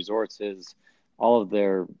about these resorts is all of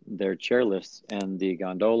their chairlifts and the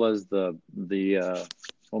gondolas, well,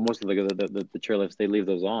 most of the chairlifts, they leave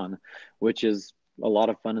those on, which is a lot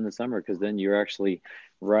of fun in the summer, because then you're actually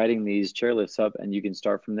riding these chairlifts up, and you can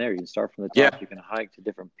start from there. You can start from the top. Yeah. You can hike to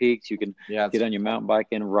different peaks. You can get on your mountain bike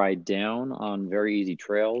and ride down on very easy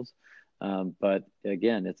trails. But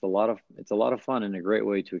again, it's a lot of fun, and a great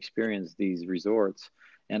way to experience these resorts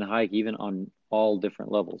and hike even on all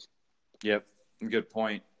different levels. Yep. Good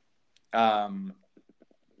point.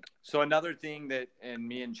 So another thing that, and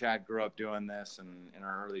me and Chad grew up doing this, and in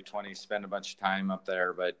our early 20s, spent a bunch of time up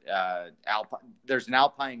there, but there's an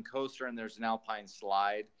alpine coaster and there's an alpine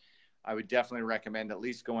slide. I would definitely recommend at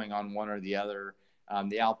least going on one or the other.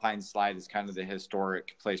 The alpine slide is kind of the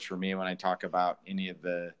historic place for me when I talk about any of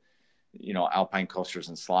the, alpine coasters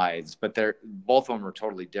and slides, but both of them are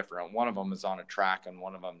totally different. One of them is on a track, and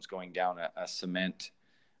one of them is going down a cement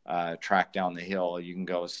track down the hill. You can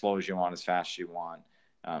go as slow as you want, as fast as you want.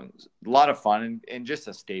 A lot of fun, and just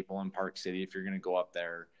a staple in Park City. If you're going to go up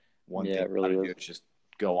there, one thing really to do is just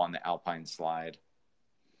go on the alpine slide.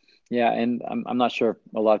 Yeah, and I'm not sure if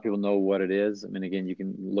a lot of people know what it is. I mean, again, you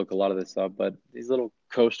can look a lot of this up, but these little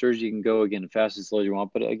coasters, you can go, again, fast as slow as you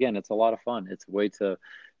want. But again, it's a lot of fun. It's a way to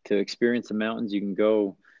experience the mountains. You can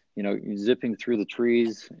go, zipping through the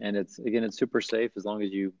trees, and it's super safe, as long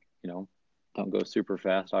as you don't go super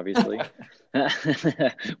fast, obviously,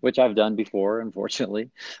 which I've done before,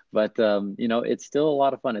 unfortunately. But it's still a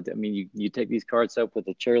lot of fun. I mean, you take these carts up with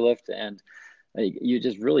the chairlift, and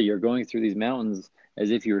you're going through these mountains as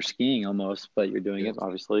if you were skiing almost, but you're doing it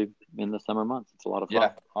obviously in the summer months. It's a lot of fun.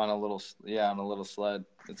 Yeah, on a little sled.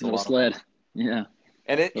 It's a little sled. Yeah.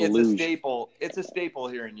 And it's a staple. It's a staple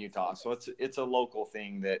here in Utah. So it's a local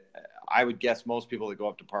thing that I would guess most people that go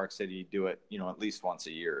up to Park City do it, at least once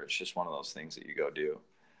a year. It's just one of those things that you go do.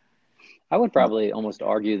 I would probably almost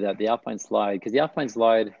argue that the Alpine Slide, because the Alpine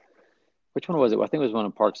Slide, which one was it? I think it was one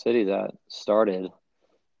in Park City that started,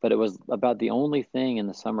 but it was about the only thing in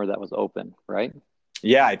the summer that was open, right?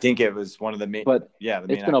 Yeah, I think it was one of the main. But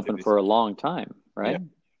it's been open for a long time, right?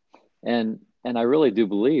 Yeah. And I really do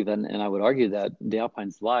believe, and I would argue that the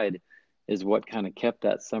Alpine Slide is what kind of kept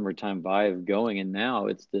that summertime vibe going. And now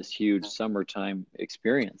it's this huge summertime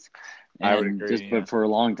experience. And I would agree. But for a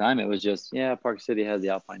long time, it was just, Park City has the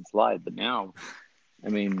Alpine Slide. But now, I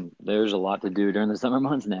mean, there's a lot to do during the summer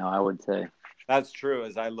months now, I would say. That's true.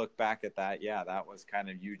 As I look back at that, that was kind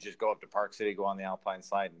of, you just go up to Park City, go on the Alpine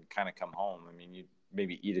Slide, and kind of come home. I mean, you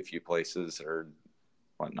maybe eat a few places or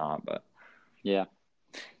whatnot, but yeah.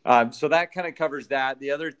 So that kind of covers that.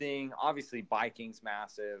 The other thing, obviously, biking's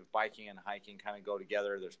massive. Biking and hiking kind of go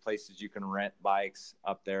together. There's places you can rent bikes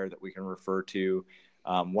up there that we can refer to.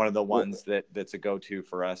 One of the ones that's a go-to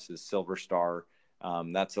for us is Silver Star.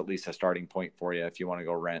 That's at least a starting point for you if you want to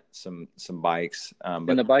go rent some bikes.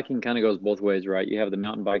 And the biking kind of goes both ways, right? You have the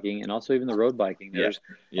mountain biking and also even the road biking. There's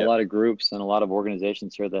a lot of groups and a lot of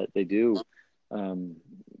organizations here that they do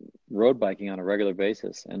road biking on a regular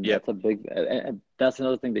basis, and that's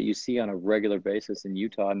another thing that you see on a regular basis in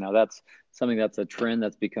Utah. Now that's something that's a trend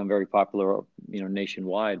that's become very popular,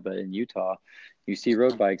 nationwide, but in Utah you see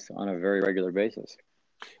road bikes on a very regular basis.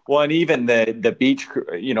 Well, and even the beach,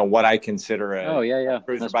 what I consider a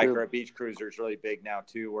cruiser bike or a beach cruiser is really big now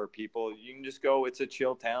too, where you can just go, it's a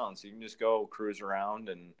chill town, so you can just go cruise around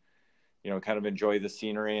and kind of enjoy the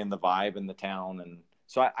scenery and the vibe in the town. And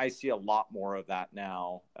so I see a lot more of that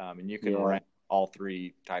now, and you can rent all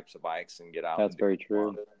three types of bikes and get out. That's very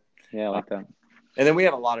true. Yeah, I like that. And then we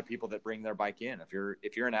have a lot of people that bring their bike in. If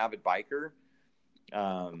you're an avid biker,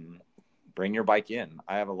 bring your bike in.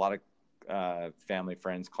 I have a lot of family,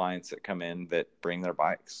 friends, clients that come in that bring their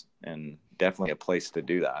bikes, and definitely a place to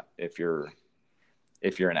do that if you're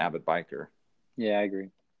an avid biker. Yeah, I agree.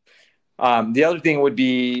 The other thing would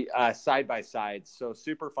be side by sides. So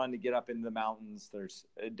super fun to get up into the mountains. There's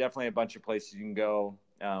definitely a bunch of places you can go.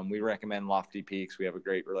 We recommend Lofty Peaks. We have a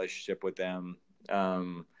great relationship with them.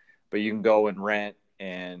 But you can go and rent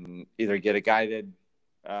and either get a guided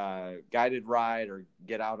ride or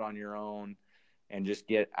get out on your own and just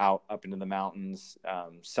get out up into the mountains.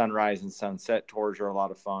 Sunrise and sunset tours are a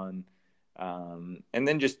lot of fun. And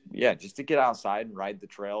then just to get outside and ride the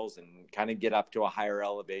trails and kind of get up to a higher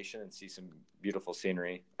elevation and see some beautiful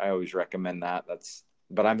scenery. I always recommend that.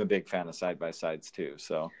 But I'm a big fan of side by sides too.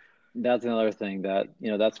 So that's another thing that,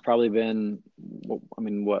 that's probably been, I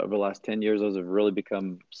mean, what, over the last 10 years, those have really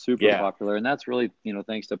become super Yeah. popular. And that's really,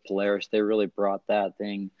 thanks to Polaris. They really brought that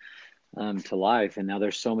thing to life. And now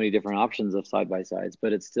there's so many different options of side by sides,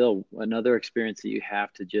 but it's still another experience that you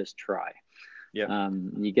have to just try. Yep.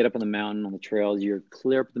 You get up on the mountain, on the trails, you're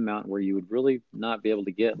clear up the mountain where you would really not be able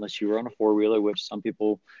to get unless you were on a four-wheeler, which some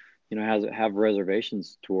people, have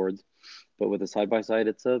reservations towards. But with a side by side,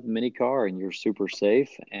 it's a mini car and you're super safe,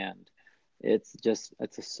 and it's just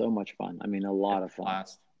so much fun. I mean, a lot of fun.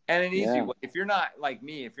 Last. And an easy Yeah. way. If you're not like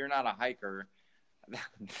me, if you're not a hiker,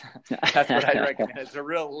 that's what I recommend. It's a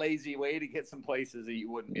real lazy way to get some places that you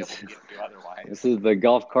wouldn't be able to get to otherwise. This is the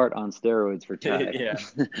golf cart on steroids for Ty. Yeah.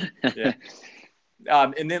 Yeah.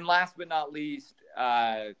 And then last but not least,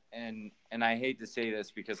 and I hate to say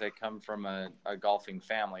this because I come from a golfing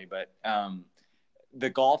family, but the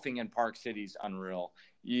golfing in Park City is unreal.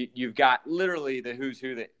 You've got literally the who's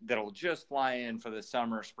who that'll just fly in for the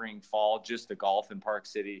summer, spring, fall, just to golf in Park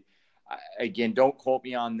City. Again, don't quote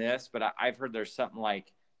me on this, but I've heard there's something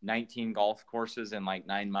like 19 golf courses in like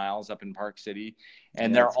 9 miles up in Park City,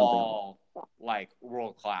 and they're all like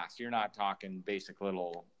world class. You're not talking basic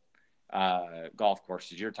little golf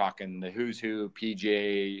courses. You're talking the who's who,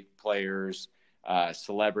 PGA players,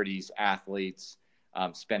 celebrities, athletes.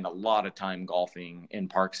 Spend a lot of time golfing in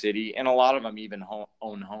Park City, and a lot of them even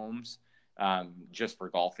own homes just for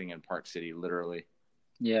golfing in Park City, literally.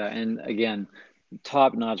 Yeah, and again,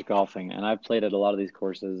 top-notch golfing. And I've played at a lot of these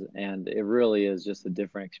courses, and it really is just a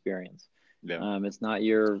different experience. Yeah. It's not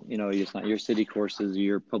your, it's not your city courses,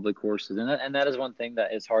 your public courses, and that is one thing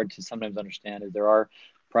that is hard to sometimes understand. Is there are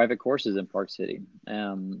private courses in Park City,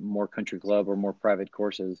 more country club or more private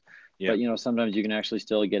courses, Yeah. but sometimes you can actually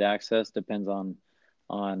still get access. Depends on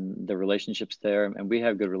the relationships there, and we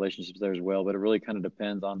have good relationships there as well. But it really kind of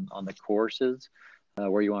depends on the courses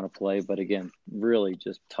where you want to play. But again, really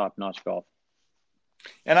just top-notch golf.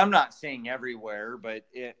 And I'm not saying everywhere, but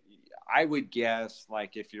I would guess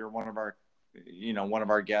like if you're one of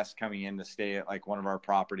our guests coming in to stay at like one of our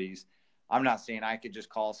properties, I'm not saying I could just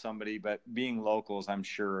call somebody, but being locals, I'm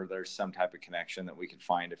sure there's some type of connection that we could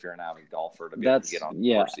find if you're an avid golfer to be able to get on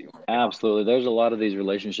the course. Absolutely. There's a lot of these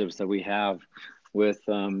relationships that we have with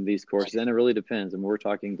these courses, and it really depends. And we're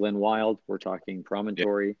talking Glen Wild, we're talking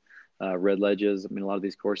Promontory, Red Ledges. I mean, a lot of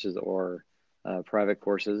these courses are private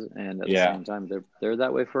courses, and at the same time, they're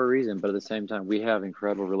that way for a reason. But at the same time, we have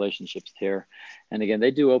incredible relationships here. And again,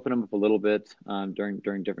 they do open them up a little bit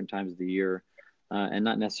during different times of the year. And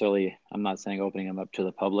not necessarily, I'm not saying opening them up to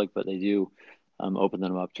the public, but they do open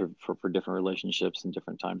them up for different relationships and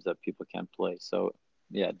different times that people can play. So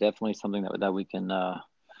yeah, definitely something that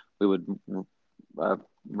we would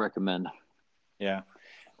recommend. Yeah.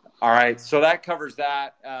 All right. So that covers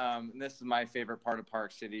that. This is my favorite part of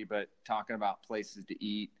Park City, but talking about places to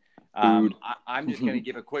eat. I'm just going to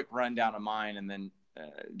give a quick rundown of mine, and then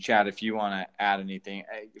Chad, if you want to add anything.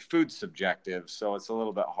 Food's subjective, so it's a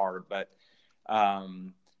little bit hard, but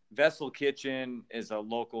Vessel Kitchen is a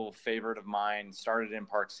local favorite of mine. Started in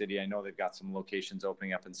Park City. I know they've got some locations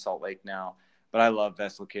opening up in Salt Lake now, but I love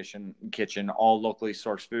Vessel Kitchen. All locally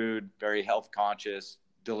sourced food, very health conscious,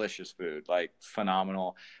 delicious food, like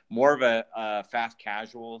phenomenal. More of a fast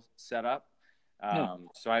casual setup.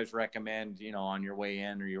 So I would recommend, on your way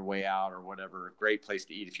in or your way out or whatever, great place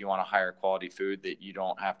to eat if you want a higher quality food that you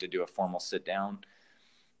don't have to do a formal sit down.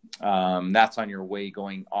 That's on your way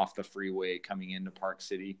going off the freeway coming into Park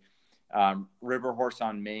City. River Horse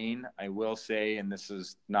on Main, I will say, and this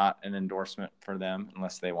is not an endorsement for them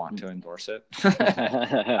unless they want to endorse it.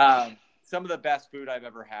 Some of the best food I've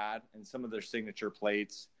ever had, and some of their signature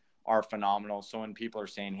plates are phenomenal. So when people are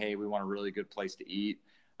saying, hey, we want a really good place to eat,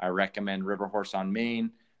 I recommend River Horse on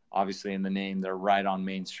Main. Obviously, in the name, they're right on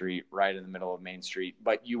Main Street, right in the middle of Main Street.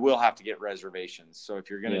 But you will have to get reservations. So if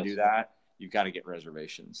you're going to do that, you've got to get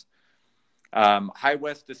reservations. High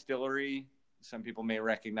West Distillery. Some people may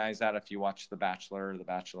recognize that if you watch The Bachelor or The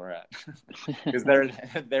Bachelorette, because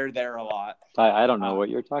they're there a lot. I don't know what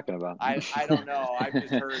you're talking about. I don't know. I've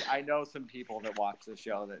just heard. I know some people that watch the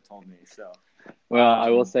show that told me. So, well,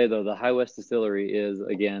 I will say though, the High West Distillery is,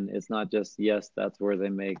 again, it's not just that's where they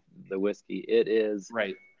make the whiskey. It is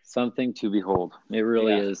something to behold. It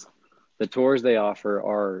really is. The tours they offer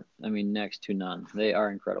are, next to none. They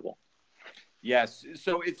are incredible. Yes.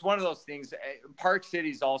 So it's one of those things. Park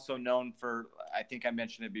City is also known for, I think I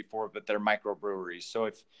mentioned it before, but they're microbreweries.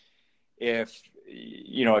 So if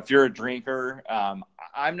you're a drinker,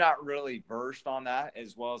 I'm not really versed on that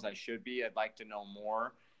as well as I should be. I'd like to know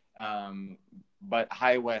more. But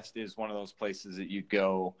High West is one of those places that you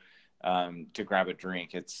go to grab a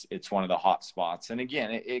drink. It's one of the hot spots. And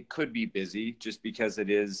again, it could be busy just because it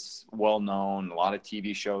is well known. A lot of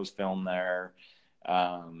TV shows filmed there.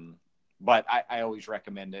 But I always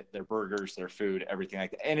recommend it. Their burgers, their food, everything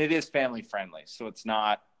like that. And it is family friendly. So it's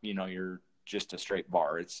not, you're just a straight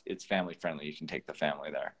bar. It's family friendly. You can take the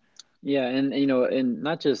family there. Yeah, and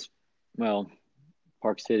not just, well,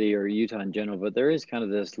 Park City or Utah in general, but there is kind of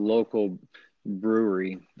this local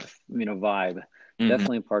brewery, vibe. Mm-hmm.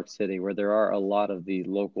 Definitely in Park City, where there are a lot of the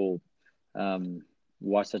local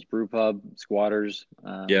Wasatch Brew Pub, Squatters,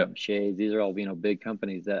 Shades. These are all big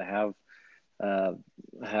companies that have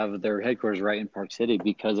their headquarters right in Park City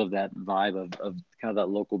because of that vibe of kind of that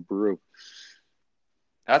local brew.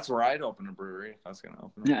 That's where I'd open a brewery if I was going to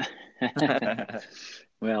open it.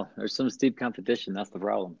 Well, there's some steep competition. That's the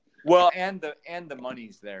problem. Well, and the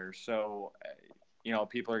money's there, so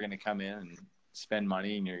people are going to come in and spend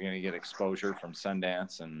money, and you're going to get exposure from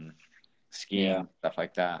Sundance and skiing, stuff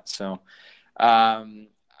like that. So,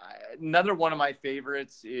 another one of my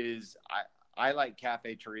favorites is I like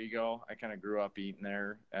Cafe Torigo. I kind of grew up eating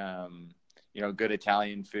there. Good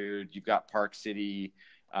Italian food. You've got Park City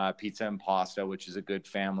Pizza and Pasta, which is a good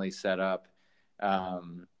family setup.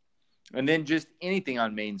 And then just anything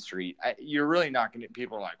on Main Street. You're really not going to,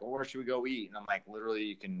 people are like, well, where should we go eat? And I'm like, literally,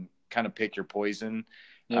 you can kind of pick your poison.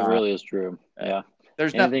 It really is true. Yeah.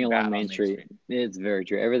 There's anything nothing along Main Street. It's very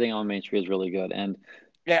true. Everything on Main Street is really good. And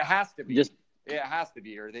it has to be. It has to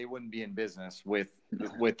be, or they wouldn't be in business with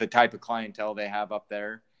the type of clientele they have up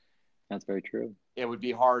there. That's very true. It would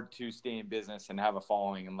be hard to stay in business and have a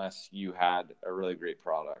following unless you had a really great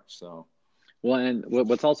product. So, well, and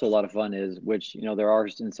what's also a lot of fun is, which, there are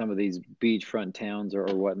in some of these beachfront towns or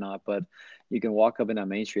whatnot, but you can walk up and down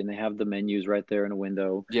Main Street and they have the menus right there in a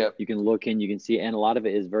window. Yep. You can look in, you can see, and a lot of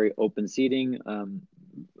it is very open seating,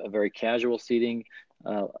 a very casual seating,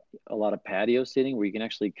 a lot of patio seating where you can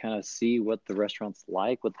actually kind of see what the restaurant's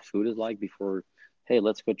like, what the food is like before, hey,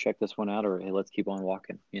 let's go check this one out, or hey, let's keep on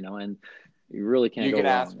walking, and you really can't go wrong. You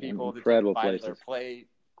can ask people to take a bite of their plate.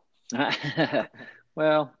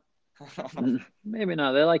 Well, maybe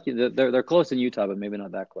not. They like you. They're close in Utah, but maybe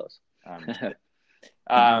not that close.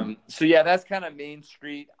 So yeah, that's kind of Main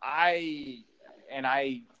Street. I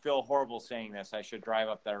feel horrible saying this. I should drive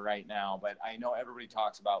up there right now, but I know everybody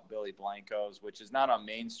talks about Billy Blanco's, which is not on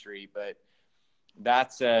Main Street, but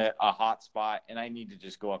that's a hot spot, and I need to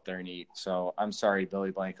just go up there and eat. So I'm sorry,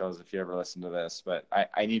 Billy Blanco's, if you ever listen to this, but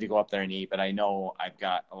I need to go up there and eat. But I know I've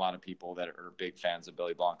got a lot of people that are big fans of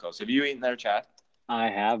Billy Blanco's. Have you eaten there, Chad? I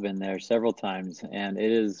have been there several times, and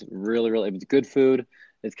it is really, really, it's good food.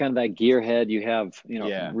 It's kind of that gearhead. You have,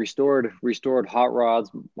 restored hot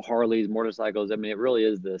rods, Harleys, motorcycles. I mean, it really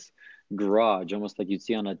is this garage, almost like you'd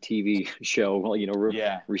see on a TV show,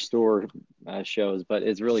 restore shows. But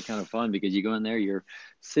it's really kind of fun because you go in there, you're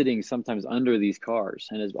sitting sometimes under these cars,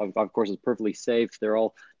 and of course it's perfectly safe. They're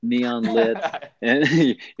all neon lit, and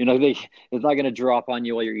it's not going to drop on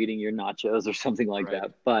you while you're eating your nachos or something like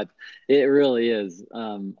that. But it really is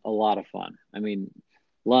a lot of fun. I mean,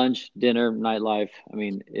 lunch, dinner, nightlife. I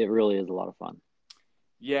mean, it really is a lot of fun.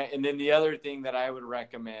 Yeah, and then the other thing that I would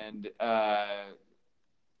recommend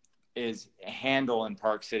is Handle in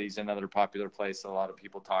Park City is another popular place that a lot of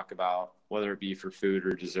people talk about, whether it be for food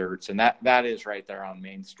or desserts, and that is right there on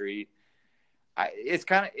Main Street. It's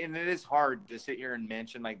kind of, and it is hard to sit here and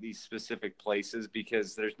mention like these specific places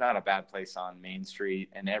because there's not a bad place on Main Street,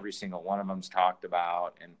 and every single one of them's talked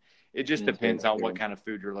about, and it just depends on what kind of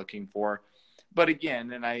food you're looking for. But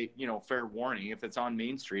again, and fair warning, if it's on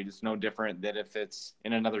Main Street, it's no different than if it's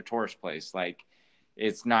in another tourist place. Like,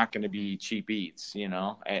 it's not going to be cheap eats,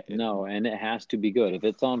 No, and it has to be good. If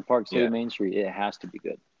it's on Park City Main Street, it has to be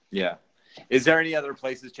good. Yeah. Is there any other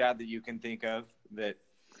places, Chad, that you can think of that?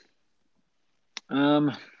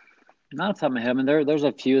 Not off the top of my head. I mean, there's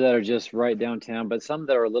a few that are just right downtown, but some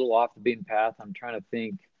that are a little off the beaten path. I'm trying to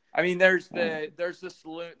think. I mean, there's the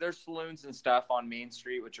saloon, there's saloons and stuff on Main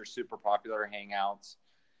Street, which are super popular hangouts,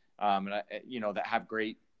 that have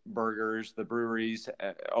great burgers. The breweries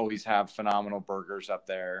always have phenomenal burgers up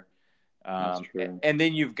there. That's true. And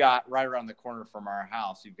then you've got right around the corner from our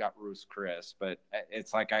house, you've got Ruth's Chris, but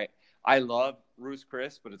it's like, I love Ruth's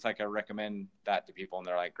Chris, but it's like, I recommend that to people and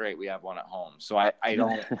they're like, great, we have one at home. So I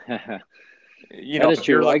don't, that is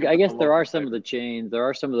true. I guess there are some of the chains. There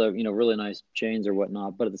are some of the, really nice chains or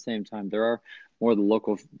whatnot. But at the same time, there are more of the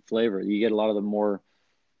local flavor. You get a lot of the more,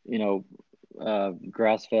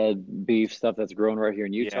 grass-fed beef stuff that's grown right here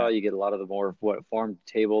in Utah. You get a lot of the more farm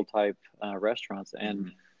table type restaurants.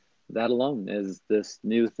 And that alone is this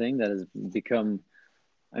new thing that has become,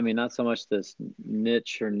 I mean, not so much this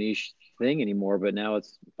niche or niche thing anymore, but now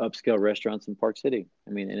it's upscale restaurants in Park City.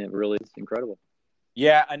 I mean, and it really is incredible.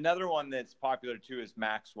 Yeah, another one that's popular too is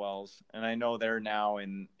Maxwell's, and I know they're now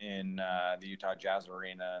in the Utah Jazz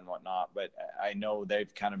Arena and whatnot. But I know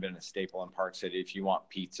they've kind of been a staple in Park City. If you want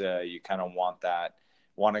pizza, you kind of want that.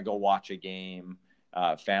 Want to go watch a game,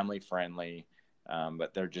 family friendly,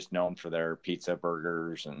 but they're just known for their pizza,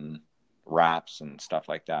 burgers, and wraps and stuff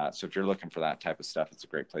like that. So if you're looking for that type of stuff, it's a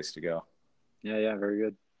great place to go. Yeah, very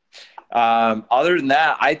good. Other than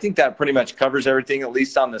that, I think that pretty much covers everything, at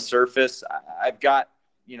least on the surface. I've got,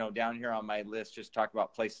 down here on my list, just talk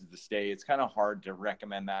about places to stay. It's kind of hard to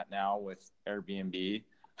recommend that now with Airbnb.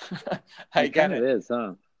 It kind of is,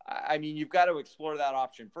 huh? I mean, you've got to explore that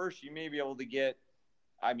option first. You may be able to get,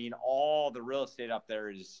 all the real estate up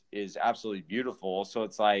there is absolutely beautiful. So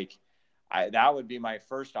it's like, that would be my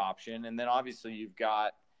first option. And then obviously you've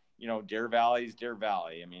got, Deer Valley's Deer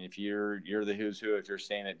Valley. I mean, if you're the who's who, if you're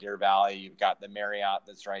staying at Deer Valley, you've got the Marriott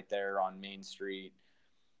that's right there on Main Street.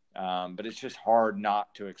 But it's just hard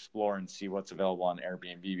not to explore and see what's available on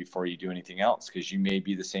Airbnb before you do anything else, because you may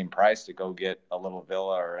be the same price to go get a little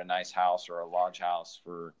villa or a nice house or a lodge house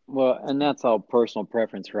for. Well, and that's all personal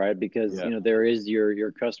preference, right? Because there is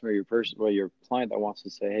your customer, your client that wants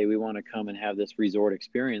to say, hey, we want to come and have this resort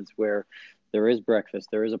experience where there is breakfast,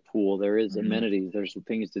 there is a pool, there is amenities, there's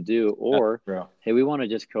things to do. Or, hey, we want to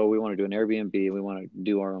just go, we want to do an Airbnb, we want to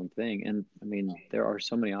do our own thing. And I mean, there are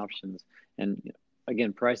so many options. And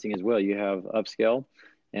again, pricing as well. You have upscale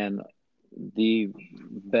and the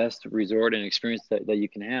best resort and experience that you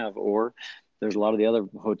can have. Or there's a lot of the other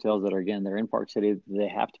hotels that are, again, they're in Park City. They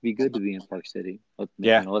have to be good to be in Park City.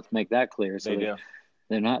 Let's make that clear. So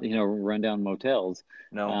they're not, rundown motels.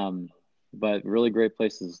 No. But really great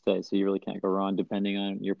places to stay. So you really can't go wrong depending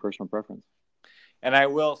on your personal preference. And I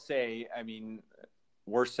will say,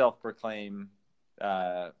 we're self-proclaimed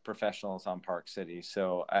professionals on Park City.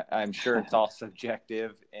 So I'm sure it's all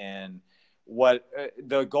subjective. And what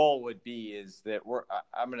the goal would be is that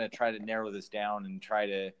I'm going to try to narrow this down and try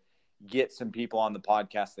to get some people on the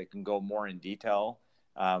podcast that can go more in detail.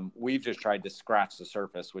 We've just tried to scratch the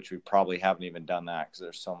surface, which we probably haven't even done that because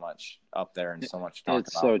there's so much up there and so much to talk about.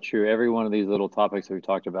 It's so true. Every one of these little topics that we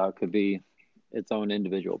talked about could be its own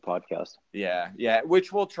individual podcast. Yeah,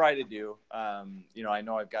 which we'll try to do. I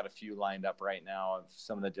know I've got a few lined up right now of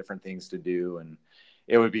some of the different things to do, and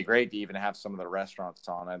it would be great to even have some of the restaurants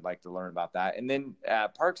on. I'd like to learn about that. And then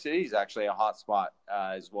Park City is actually a hot spot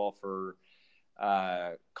as well for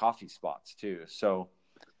coffee spots too. So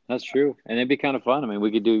that's true. And it'd be kind of fun. I mean,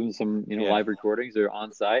 we could do some, live recordings or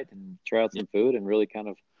on site and try out some food and really kind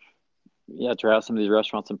of, try out some of these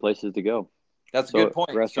restaurants and places to go. That's a good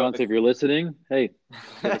point. Restaurants, if you're listening, hey,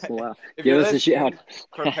 give us a shout.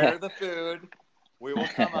 Prepare the food. We will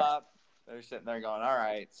come up. They're sitting there going, all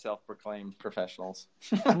right, self-proclaimed professionals.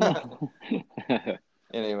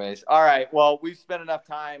 Anyways, all right. Well, we've spent enough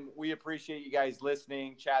time. We appreciate you guys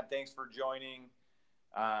listening. Chad, thanks for joining.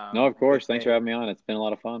 No, of course. Thanks for having me on. It's been a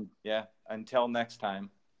lot of fun. Yeah. Until next time.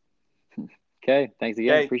 Okay. Thanks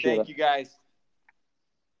again. Appreciate it. Thank you guys.